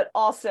that, but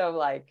also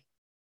like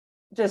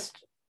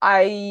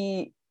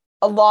a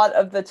lot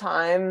of the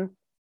time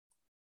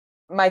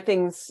my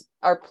things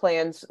are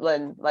planned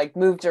and like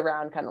moved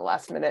around kind of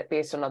last minute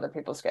based on other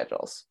people's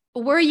schedules.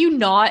 Were you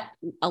not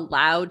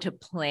allowed to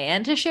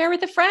plan to share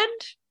with a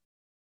friend?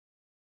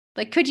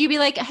 Like, could you be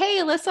like, hey,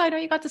 Alyssa, I know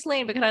you got this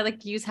lane, but can I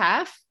like use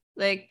half?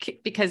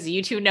 Like, because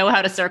you two know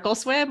how to circle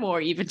swim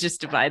or even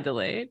just divide the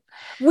lane?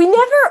 We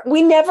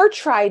never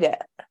tried it.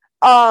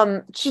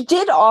 She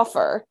did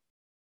offer,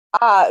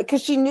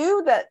 because she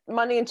knew that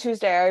Monday and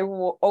Tuesday I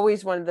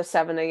always wanted the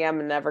 7 a.m.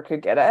 and never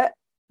could get it.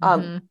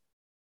 Mm-hmm.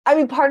 I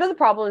mean, part of the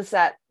problem is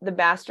that the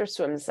Masters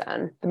swims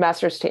then, the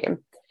Masters team,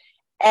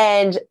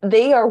 and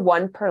they are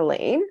 1 per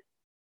lane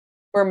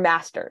or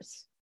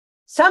Masters,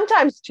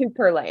 sometimes 2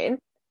 per lane,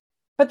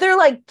 but they're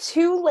like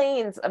 2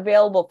 lanes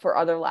available for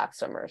other lap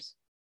swimmers.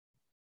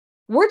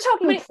 We're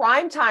talking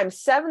prime time,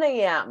 7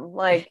 a.m.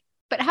 Like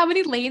But how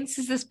many lanes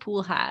does this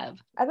pool have?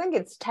 I think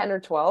it's 10 or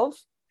 12.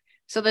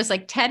 So there's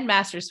like 10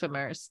 master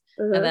swimmers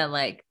and then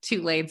like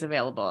 2 lanes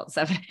available at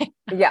 7 a.m.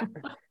 Yeah.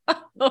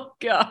 Oh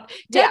God.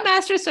 10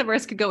 master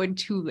swimmers could go in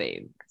 2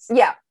 lanes.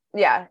 Yeah.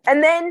 Yeah.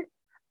 And then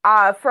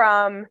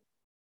from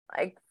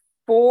like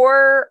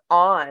 4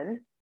 on,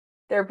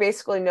 there are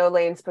basically no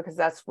lanes because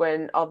that's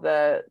when all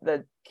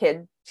the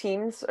kid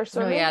teams are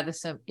swimming. Oh yeah,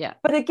 yeah.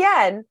 But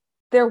again,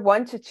 they're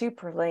 1 to 2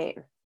 per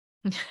lane.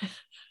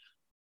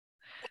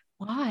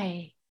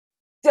 Why?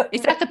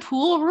 Is that the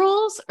pool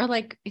rules, or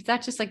like is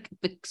that just like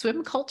the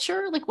swim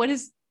culture? Like what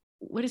is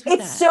with that?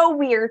 It's so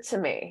weird to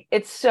me.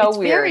 It's weird.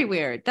 Very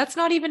weird. That's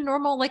not even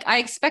normal. Like I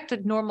expect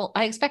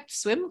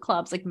swim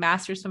clubs, like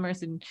master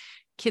swimmers and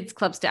kids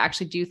clubs, to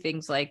actually do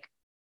things like,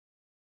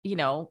 you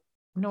know,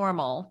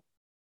 normal.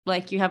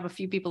 Like you have a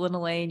few people in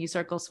a lane, you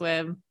circle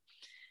swim,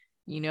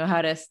 you know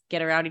how to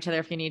get around each other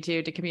if you need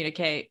to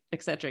communicate,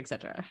 etc.,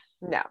 etc.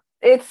 No,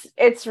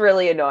 it's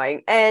really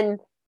annoying. And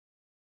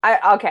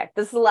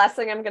this is the last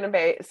thing I'm going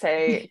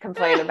to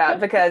complain about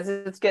because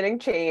it's getting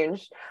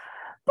changed.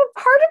 But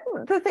part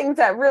of the things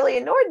that really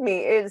annoyed me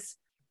is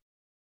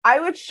I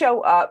would show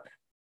up.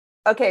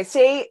 Okay,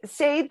 say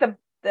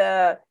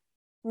the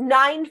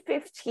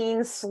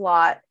 9:15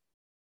 slot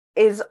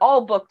is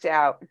all booked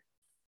out.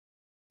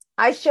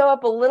 I show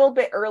up a little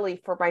bit early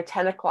for my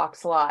 10 o'clock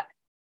slot,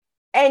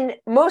 and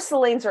most of the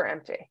lanes are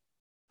empty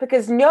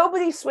because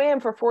nobody swam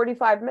for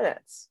 45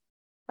 minutes.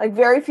 Like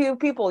very few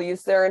people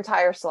use their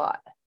entire slot.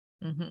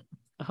 Mm-hmm.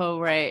 Oh,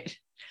 right.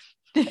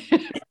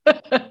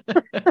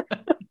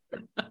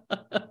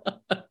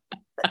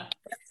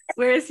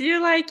 Whereas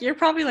you're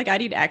probably like, I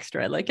need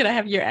extra. Like, can I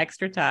have your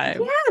extra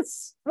time?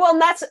 Yes. Well,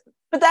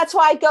 that's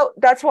why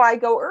I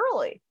go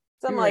early.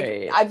 So I'm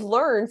like, I've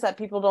learned that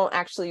people don't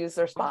actually use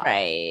their spot.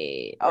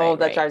 Right. Oh,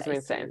 that drives me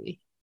insane.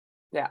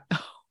 Yeah.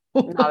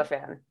 Not a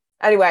fan.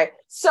 Anyway,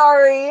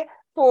 sorry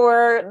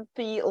for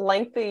the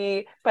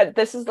lengthy, but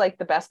this is like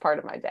the best part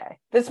of my day.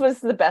 This was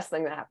the best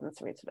thing that happened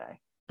to me today.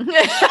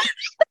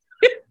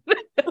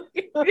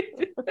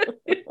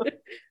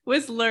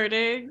 Was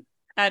learning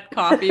at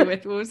Coffee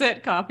with, what was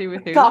it? Coffee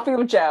with who? Coffee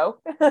with Joe.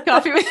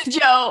 Coffee with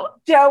Joe.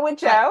 Joe with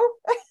Joe.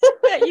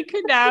 That you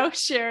can now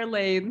share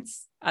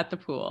lanes at the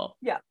pool.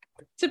 Yeah.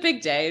 It's a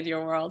big day in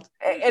your world.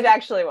 It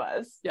actually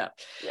was. Yeah.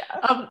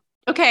 Yeah.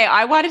 Okay,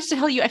 I wanted to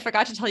tell you, I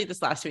forgot to tell you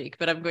this last week,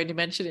 but I'm going to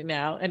mention it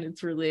now, and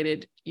it's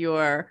related.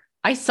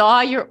 I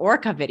saw your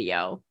orca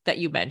video that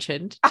you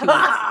mentioned 2 weeks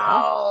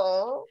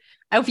ago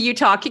of you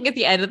talking at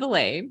the end of the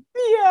lane.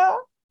 Yeah.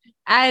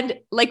 And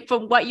like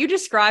from what you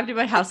described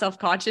about how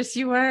self-conscious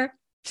you were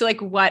to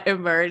like what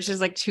emerged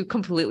as like 2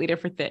 completely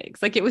different things.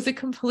 Like it was a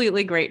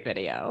completely great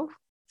video.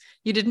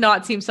 You did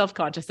not seem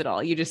self-conscious at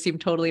all. You just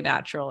seemed totally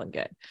natural and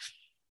good.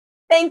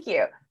 Thank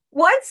you.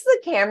 Once the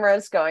camera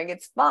is going,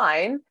 it's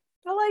fine.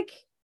 But like,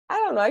 I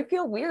don't know. I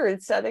feel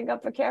weird setting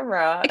up a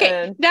camera.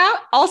 Okay. Now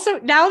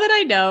that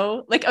I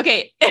know, like,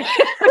 okay,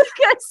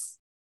 because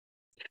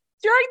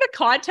during the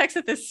context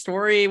of this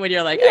story, when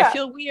you're like, I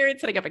feel weird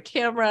setting up a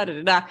camera,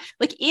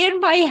 like in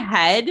my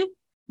head,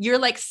 you're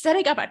like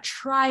setting up a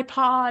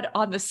tripod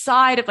on the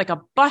side of like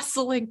a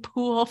bustling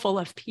pool full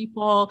of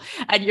people,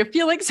 and you're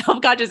feeling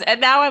self-conscious.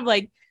 And now I'm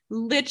like,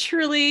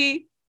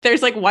 literally,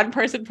 there's like 1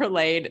 person per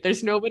lane.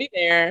 There's nobody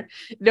there.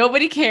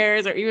 Nobody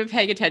cares or even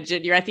paying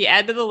attention. You're at the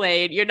end of the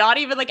lane. You're not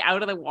even like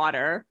out of the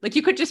water. Like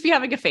you could just be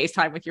having a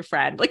FaceTime with your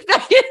friend. Like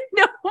that is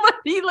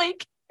nobody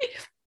like,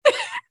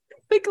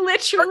 like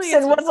literally.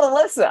 It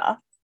was Alyssa.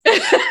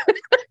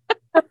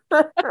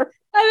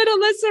 And then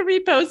Alyssa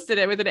reposted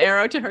it with an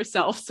arrow to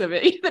herself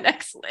swimming the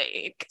next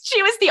lane.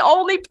 She was the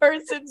only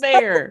person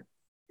there.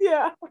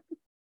 Yeah.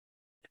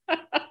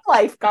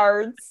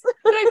 Lifeguards.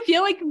 But I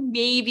feel like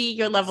maybe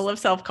your level of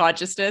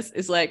self-consciousness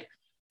is like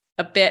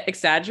a bit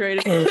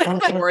exaggerated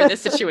for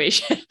this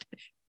situation.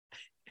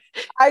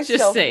 I just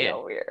still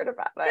feel weird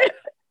about it.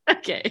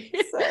 Okay.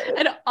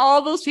 And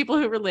all those people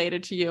who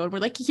related to you and were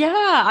like,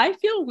 yeah, I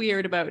feel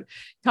weird about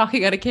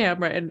talking on a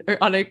camera or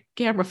on a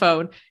camera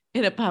phone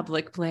in a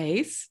public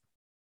place.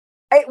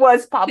 It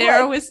was public.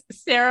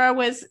 Sarah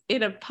was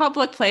in a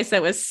public place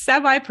that was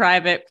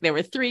semi-private. There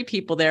were 3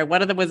 people there.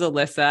 One of them was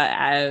Alyssa,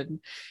 and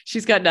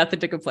she's got nothing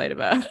to complain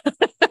about.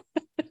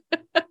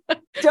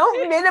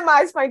 Don't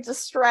minimize my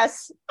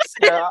distress,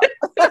 Sarah.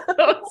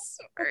 Oh,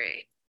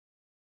 sorry.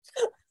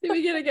 Are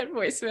we gonna get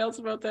voicemails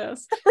about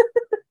this?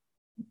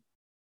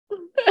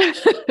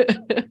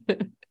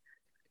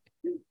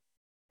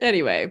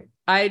 Anyway,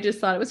 I just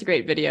thought it was a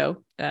great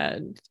video,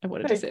 and I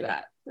wanted to say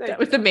that. That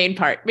was the main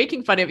part.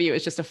 Making fun of you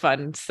is just a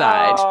fun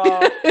side.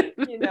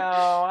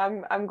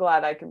 I'm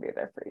glad I can be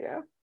there for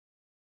you.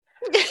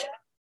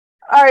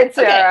 All right,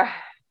 Sarah. Okay.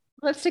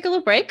 Let's take a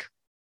little break.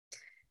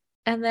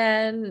 And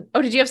then,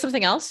 did you have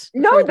something else?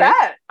 No,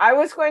 that I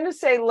was going to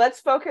say, let's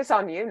focus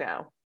on you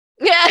now.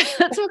 Yeah,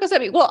 let's focus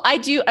on me. Well, I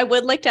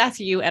would like to ask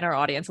you and our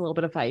audience a little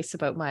bit of advice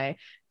about my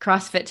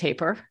CrossFit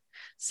taper.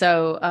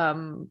 So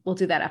we'll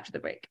do that after the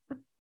break.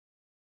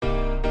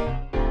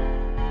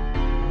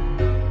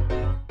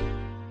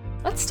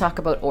 Let's talk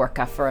about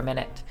orca for a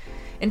minute.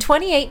 In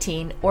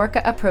 2018,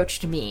 Orca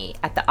approached me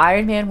at the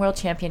Ironman World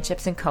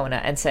Championships in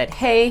Kona and said,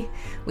 "Hey,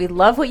 we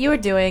love what you are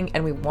doing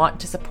and we want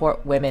to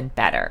support women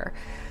better.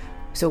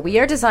 So we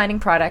are designing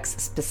products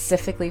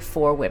specifically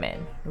for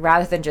women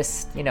rather than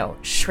just,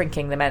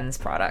 shrinking the men's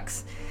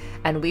products.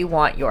 And we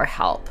want your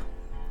help."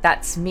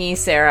 That's me,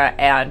 Sarah,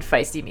 and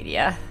Feisty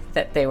Media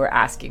that they were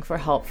asking for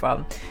help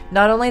from.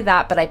 Not only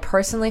that, but I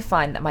personally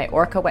find that my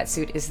Orca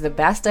wetsuit is the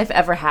best I've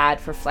ever had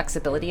for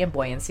flexibility and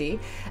buoyancy,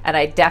 and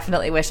I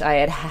definitely wish I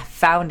had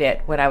found it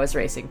when I was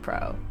racing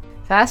pro.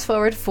 Fast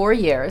forward 4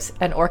 years,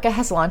 and Orca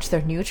has launched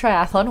their new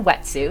triathlon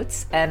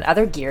wetsuits and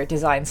other gear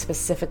designed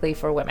specifically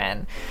for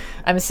women.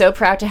 I'm so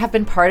proud to have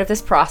been part of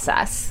this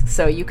process.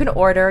 So you can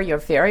order your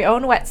very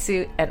own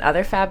wetsuit and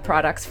other fab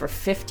products for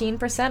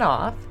 15%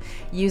 off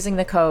using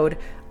the code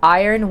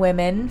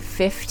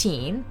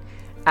IRONWOMEN15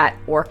 at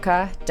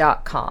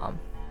orca.com.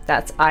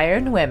 That's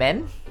Iron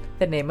Women,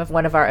 the name of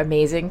one of our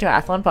amazing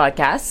triathlon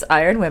podcasts,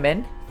 Iron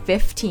Women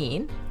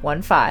 15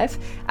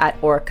 at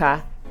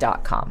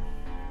orca.com.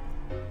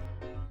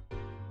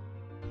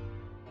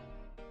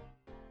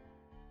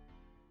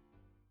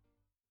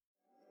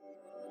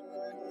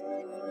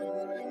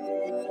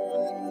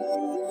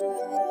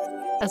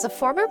 As a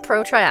former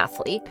pro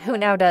triathlete who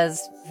now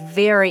does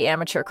very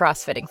amateur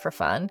CrossFitting for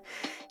fun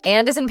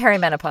and is in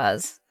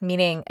perimenopause,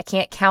 meaning I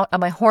can't count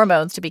on my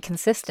hormones to be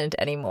consistent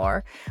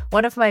anymore,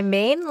 one of my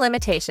main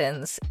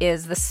limitations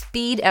is the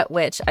speed at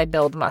which I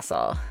build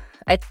muscle.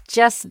 It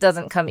just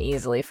doesn't come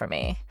easily for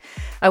me.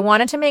 I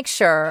wanted to make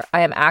sure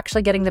I am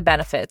actually getting the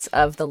benefits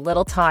of the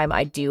little time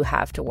I do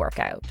have to work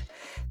out.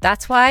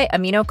 That's why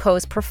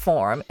AminoCo's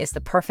Perform is the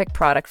perfect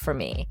product for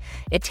me.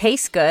 It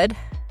tastes good,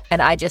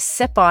 and I just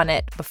sip on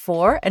it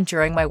before and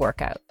during my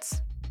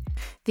workouts.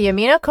 The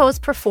AminoCo's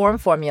Perform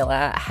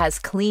formula has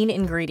clean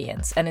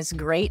ingredients and is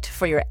great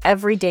for your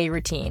everyday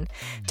routine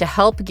to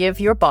help give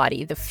your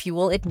body the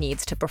fuel it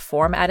needs to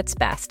perform at its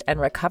best and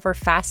recover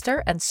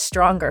faster and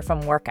stronger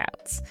from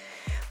workouts.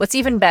 What's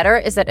even better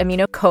is that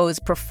AminoCo's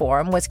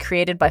Perform was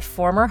created by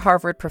former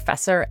Harvard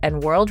professor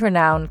and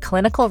world-renowned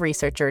clinical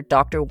researcher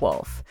Dr.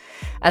 Wolf.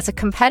 As a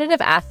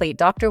competitive athlete,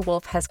 Dr.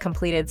 Wolf has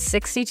completed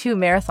 62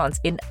 marathons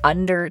in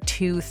under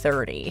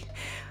 2:30.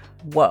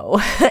 Whoa,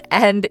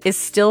 and is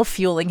still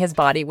fueling his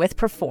body with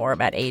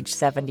Perform at age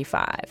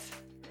 75.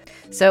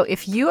 So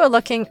if you are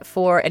looking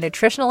for a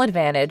nutritional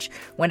advantage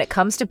when it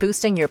comes to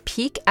boosting your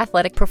peak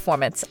athletic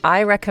performance,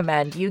 I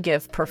recommend you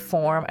give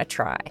Perform a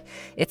try.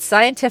 It's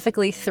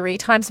scientifically 3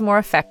 times more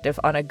effective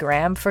on a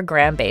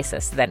gram-for-gram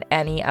basis than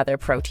any other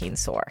protein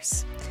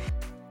source.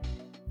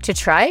 To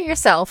try it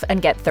yourself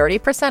and get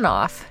 30%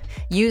 off,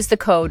 use the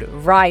code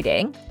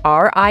RIDING,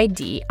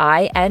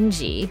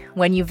 RIDING,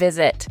 when you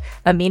visit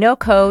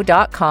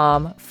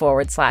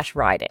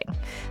aminoco.com/riding.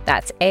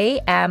 That's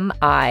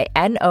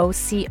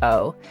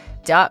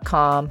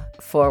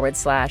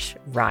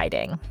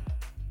AMINOCO.com/riding.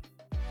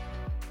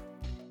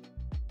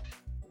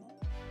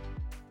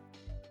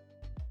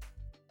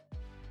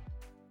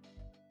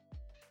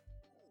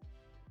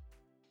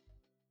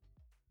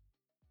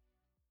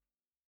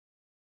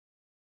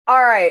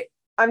 All right.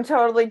 I'm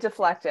totally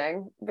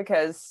deflecting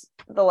because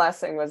the last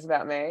thing was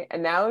about me,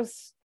 and now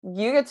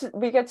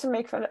we get to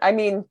make fun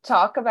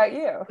talk about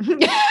you.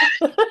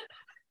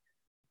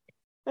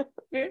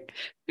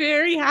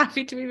 Very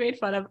happy to be made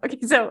fun of. Okay,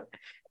 so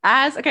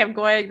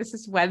this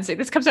is Wednesday.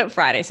 This comes out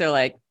Friday. So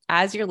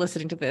as you're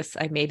listening to this,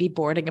 I may be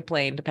boarding a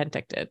plane to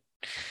Penticton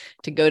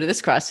to go to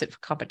this CrossFit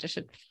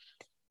competition.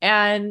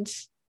 And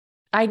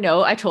I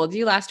know I told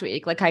you last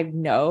week, I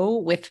know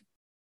with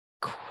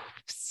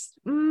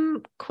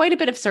quite a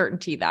bit of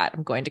certainty that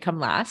I'm going to come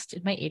last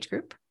in my age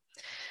group.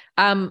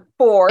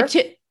 Fourth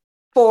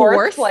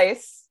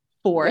place.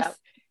 Yep.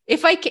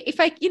 If I,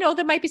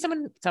 there might be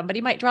somebody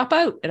might drop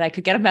out and I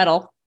could get a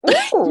medal.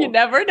 You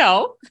never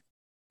know.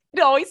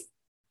 You always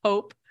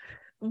hope.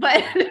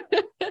 But,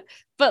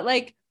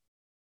 I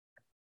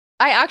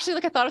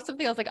actually, I thought of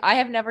something else. I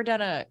have never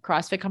done a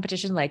CrossFit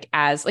competition,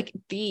 as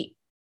the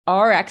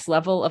RX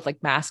level of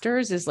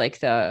masters is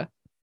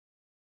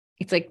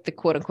it's the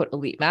quote unquote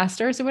elite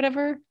masters or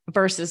whatever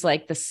versus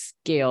the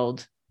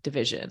scaled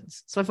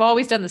divisions. So I've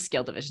always done the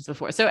scaled divisions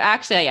before. So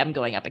actually I am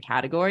going up a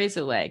category.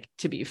 So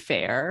to be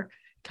fair,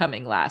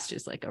 coming last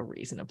is a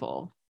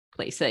reasonable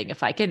placing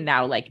if I can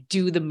now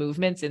do the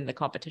movements in the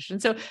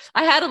competition. So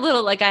I had a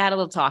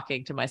little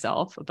talking to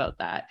myself about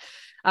that.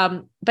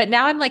 But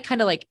now I'm I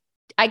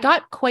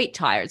got quite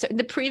tired. So in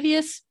the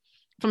previous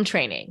from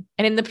training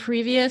and in the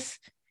previous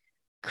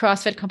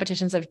CrossFit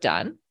competitions I've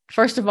done,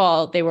 first of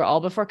all, they were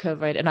all before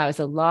COVID, and I was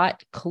a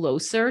lot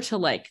closer to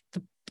the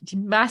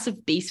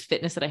massive base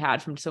fitness that I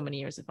had from so many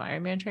years of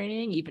Ironman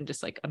training, even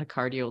just on a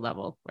cardio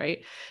level,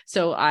 right?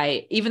 So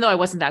even though I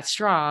wasn't that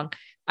strong,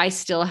 I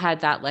still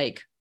had that I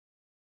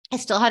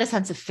still had a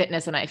sense of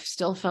fitness, and I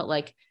still felt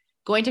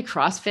going to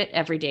CrossFit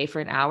every day for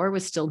an hour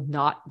was still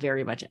not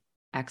very much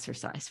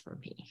exercise for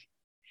me.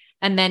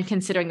 And then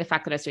considering the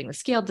fact that I was doing the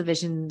scaled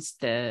divisions,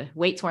 the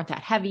weights weren't that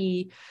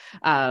heavy.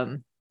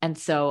 And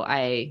so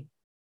I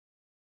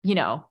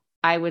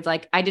I would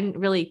like, I didn't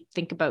really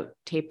think about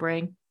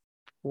tapering,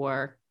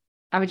 or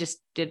I would just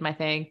did my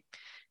thing,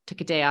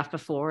 took a day off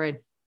before and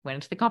went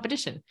into the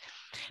competition.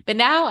 But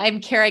now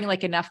I'm carrying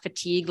like enough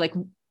fatigue, like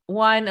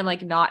one, I'm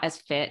like not as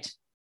fit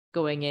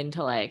going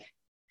into it.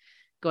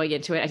 I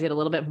did a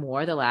little bit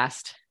more the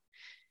last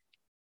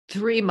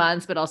 3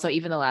 months, but also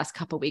even the last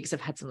couple of weeks,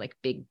 I've had some like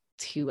big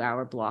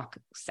 2-hour block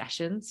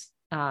sessions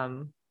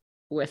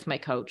with my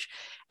coach.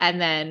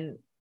 And then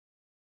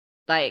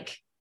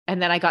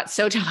I got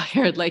so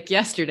tired, like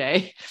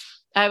yesterday,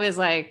 I was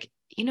like,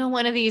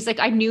 one of these, like,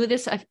 I knew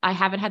this, I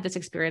haven't had this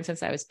experience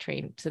since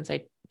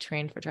I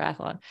trained for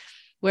triathlon,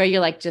 where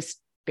you're like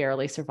just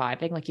barely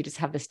surviving. Like you just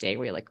have this day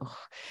where you're like, oh,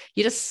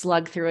 you just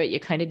slug through it. You're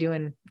kind of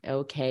doing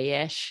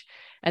okay-ish.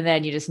 And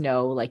then you just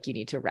know, like, you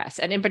need to rest.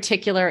 And in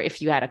particular,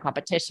 if you had a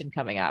competition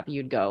coming up,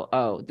 you'd go,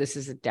 oh, this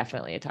is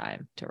definitely a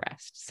time to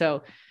rest.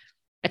 So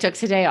I took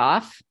today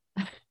off.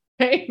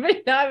 Right?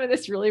 But now I'm in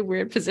this really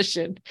weird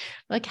position.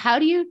 Like, how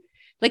do you,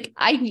 like,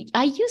 I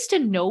used to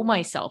know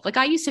myself. Like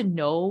I used to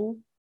know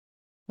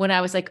when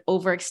I was like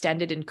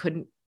overextended and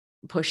couldn't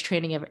push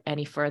training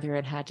any further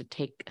and had to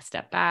take a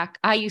step back.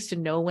 I used to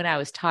know when I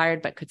was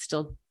tired, but could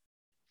still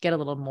get a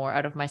little more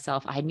out of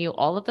myself. I knew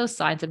all of those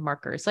signs and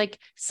markers, like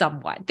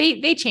somewhat.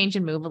 They change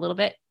and move a little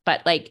bit,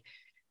 but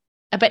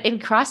in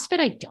CrossFit,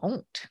 I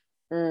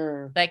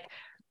don't. Like,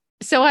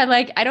 so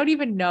I don't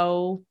even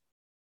know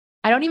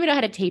how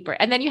to taper.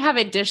 And then you have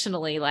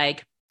additionally,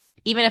 like,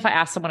 even if I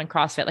ask someone in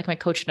CrossFit, like my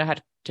coach know how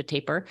to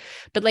taper,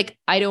 but like,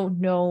 I don't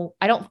know.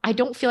 I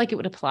don't feel like it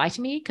would apply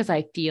to me because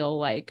I feel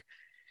like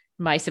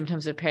my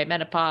symptoms of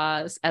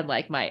perimenopause and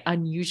like my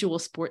unusual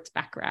sports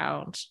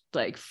background,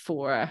 like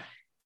for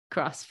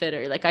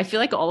CrossFitter, like I feel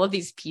like all of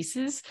these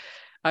pieces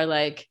are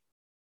like,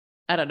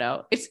 I don't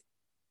know. It's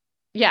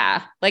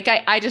like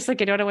I just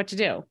like, I don't know what to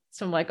do.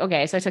 So I'm like,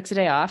 okay, so I took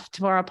today off.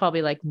 Tomorrow I'll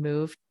probably like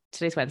move.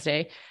 Today's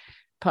Wednesday,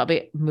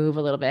 probably move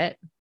a little bit.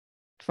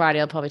 Friday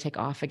I'll probably take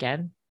off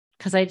again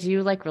because I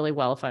do like really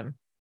well if I'm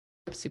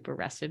super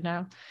rested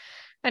now.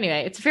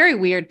 Anyway, it's a very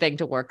weird thing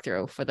to work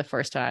through for the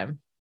first time.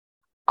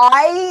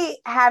 I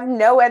have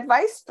no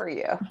advice for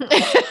you.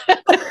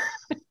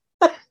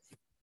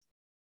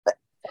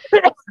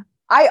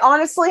 I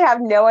honestly have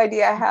no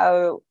idea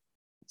how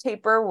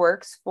taper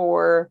works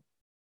for.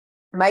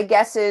 My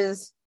guess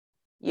is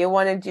you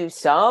want to do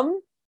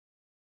some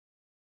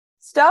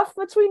stuff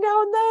between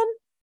now and then.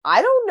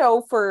 I don't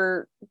know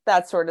for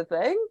that sort of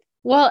thing.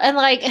 Well, and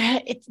like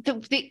it's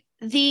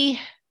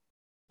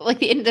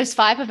there's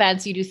 5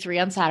 events. You do 3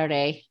 on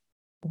Saturday,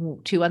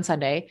 2 on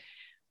Sunday.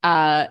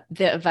 The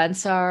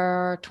events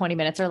are 20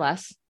 minutes or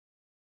less,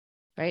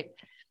 right?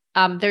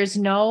 There's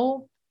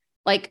no,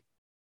 like,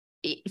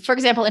 for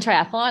example, in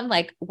triathlon,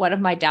 like one of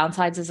my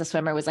downsides as a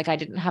swimmer was like, I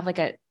didn't have like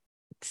a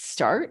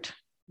start.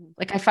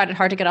 Like I find it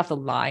hard to get off the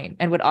line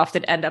and would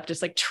often end up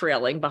just like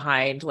trailing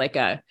behind like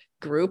a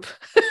group,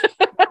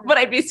 but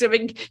I'd be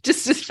swimming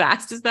just as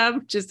fast as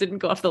them, just didn't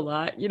go off the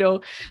line,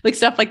 like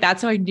stuff like that.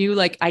 So I knew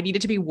like I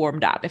needed to be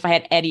warmed up. If I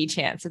had any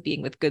chance of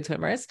being with good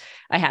swimmers,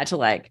 I had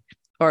to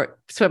or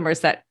swimmers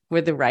that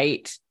were the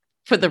right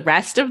for the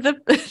rest of the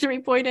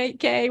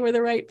 3.8K were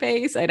the right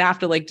pace. I'd have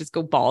to like just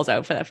go balls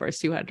out for that first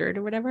 200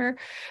 or whatever,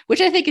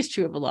 which I think is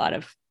true of a lot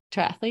of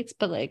triathletes.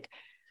 But like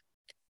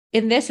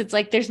in this, it's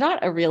like, there's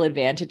not a real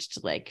advantage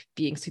to like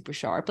being super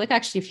sharp. Like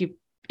actually,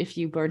 if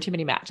you burn too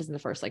many matches in the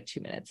first like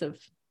 2 minutes of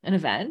an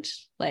event,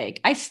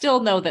 like I still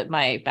know that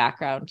my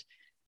background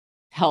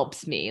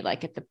helps me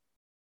like at the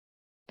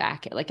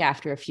back, like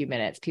after a few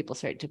minutes, people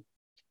start to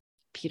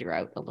peter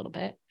out a little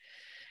bit.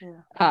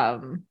 Yeah.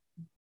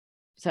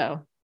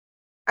 So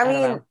I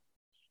mean,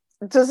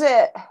 does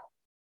it,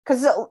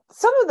 because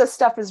some of the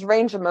stuff is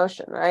range of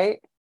motion, right?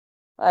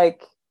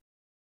 Like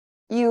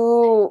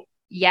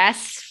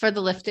yes, for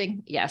the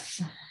lifting.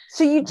 Yes.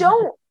 So you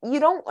don't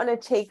want to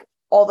take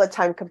all the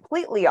time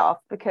completely off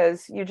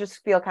because you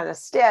just feel kind of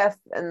stiff.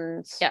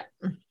 And yeah.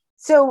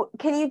 So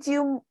can you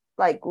do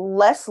like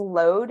less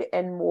load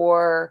and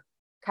more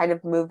kind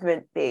of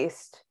movement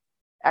based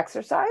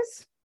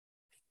exercise?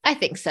 I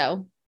think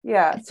so.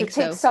 Yeah. So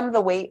take some of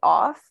the weight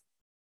off.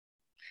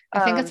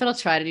 I think that's what I'll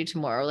try to do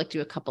tomorrow. Like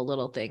do a couple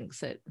little things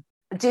that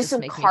do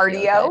some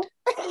cardio.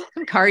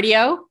 Some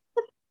cardio.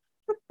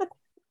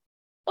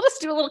 I'll just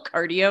do a little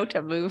cardio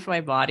to move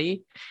my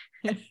body.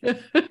 I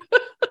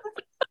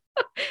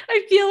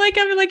feel like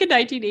I'm in like a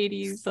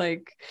 1980s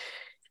like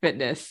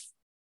fitness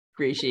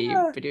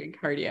regime for doing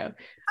cardio.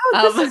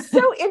 Oh, this is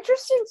so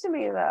interesting to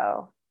me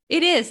though.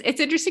 It is. It's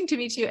interesting to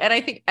me too. And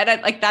I think,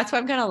 like, that's why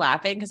I'm kind of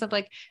laughing because I'm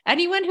like,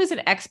 anyone who's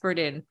an expert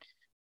in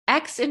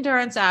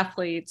endurance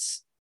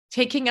athletes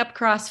taking up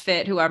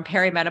CrossFit who are in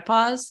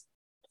perimenopause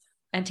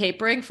and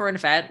tapering for an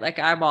event, like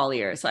I'm all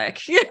ears.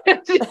 Like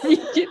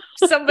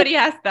somebody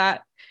has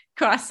that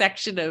cross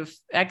section of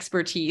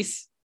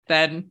expertise,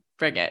 then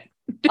bring it.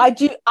 I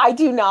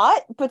do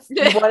not, but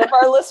one of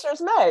our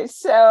listeners may.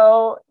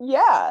 So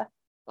yeah,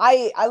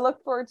 I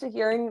look forward to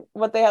hearing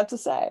what they have to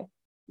say.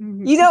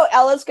 Mm-hmm.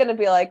 Ella's going to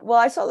be like, well,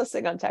 I saw this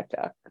thing on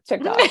TikTok.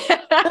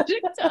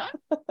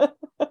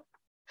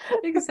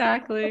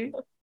 Exactly.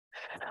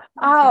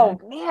 Oh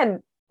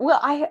man. Well,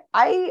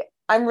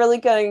 I'm really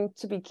going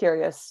to be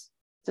curious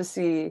to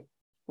see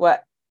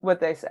what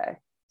they say.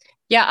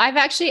 Yeah, I've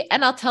actually,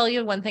 and I'll tell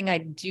you one thing I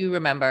do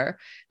remember.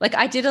 Like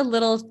I did a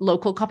little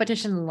local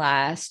competition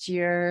last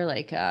year,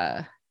 like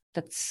that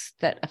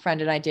a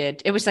friend and I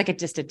did. It was like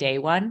just a day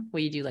one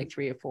where you do like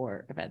 3 or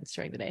 4 events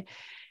during the day.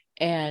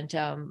 And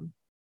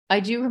I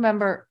do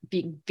remember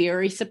being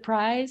very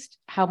surprised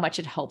how much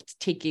it helped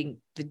taking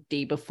the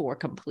day before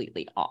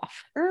completely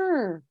off.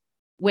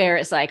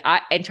 Whereas like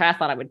in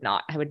triathlon, I would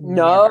never do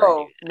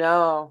that.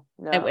 No.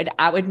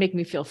 It would make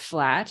me feel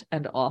flat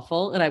and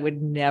awful, and I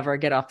would never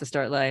get off the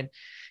start line.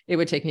 It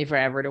would take me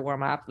forever to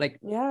warm up. Like,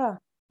 yeah.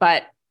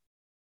 But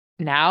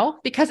now,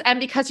 because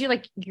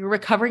you're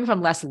recovering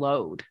from less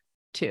load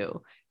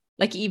too.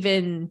 Like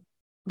even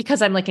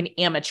because I'm like an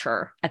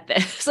amateur at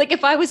this. Like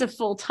if I was a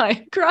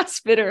full-time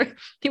CrossFitter,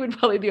 it would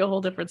probably be a whole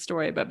different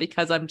story. But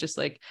because I'm just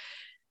like,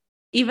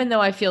 even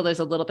though I feel there's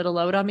a little bit of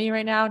load on me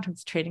right now in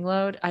terms of training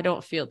load, I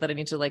don't feel that I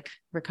need to like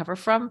recover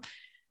from.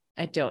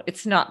 I don't.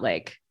 It's not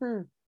like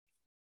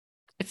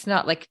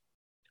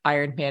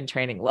Ironman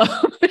training load.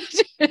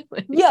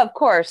 Yeah, of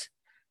course.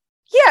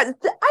 Yeah,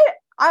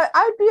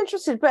 I'd be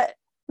interested, but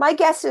my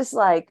guess is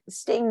like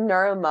staying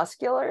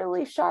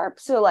neuromuscularly sharp,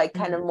 so like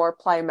kind of more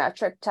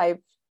plyometric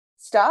type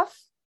stuff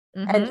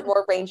and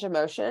more range of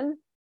motion.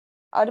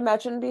 I'd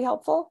imagine be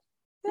helpful.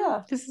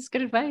 Yeah, this is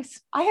good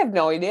advice. I have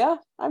no idea.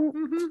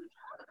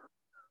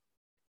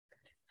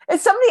 If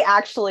somebody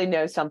actually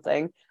knows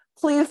something,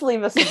 please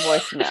leave us a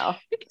voicemail.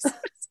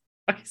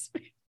 I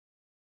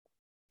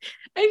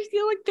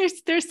feel like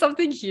there's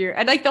something here.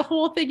 And like the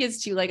whole thing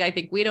is too, like, I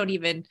think we don't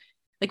even,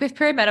 like with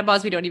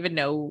perimenopause, we don't even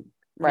know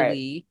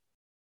really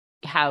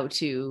how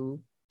to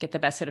get the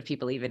best out of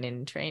people, even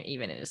in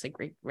just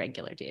like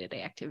regular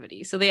day-to-day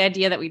activity. So the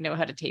idea that we know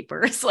how to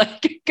taper is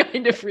like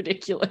kind of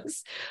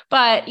ridiculous.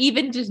 But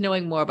even just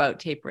knowing more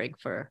about tapering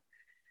for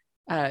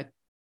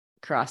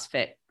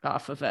CrossFit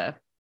off of a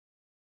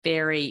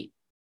very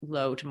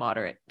low to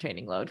moderate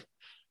training load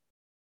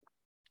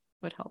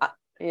would help.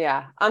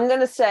 Yeah, I'm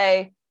gonna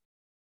say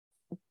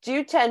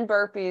do 10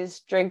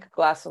 burpees, drink a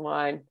glass of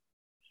wine,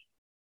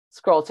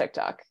 scroll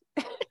TikTok.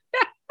 Yes,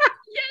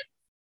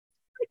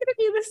 I'm gonna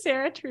be the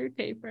Sarah True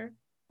taper.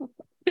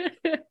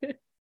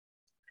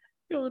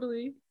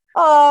 Totally.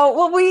 Oh,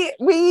 well,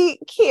 we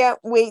can't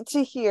wait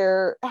to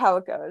hear how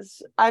it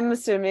goes. I'm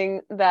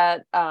assuming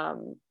that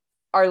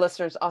our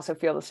listeners also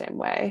feel the same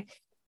way.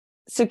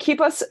 So keep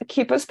us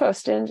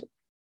posted.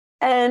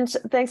 And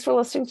thanks for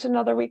listening to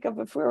another week of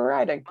If We Were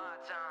Riding. My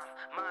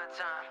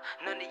time,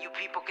 none of you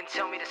people can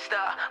tell me to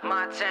stop.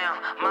 My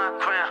town, my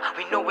crown.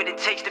 We know what it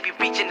takes to be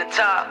reaching the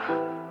top.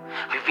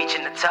 We're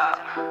reaching the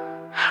top.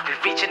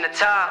 We're reaching the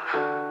top.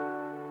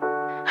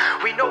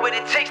 We know what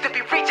it takes to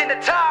be reaching the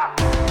top.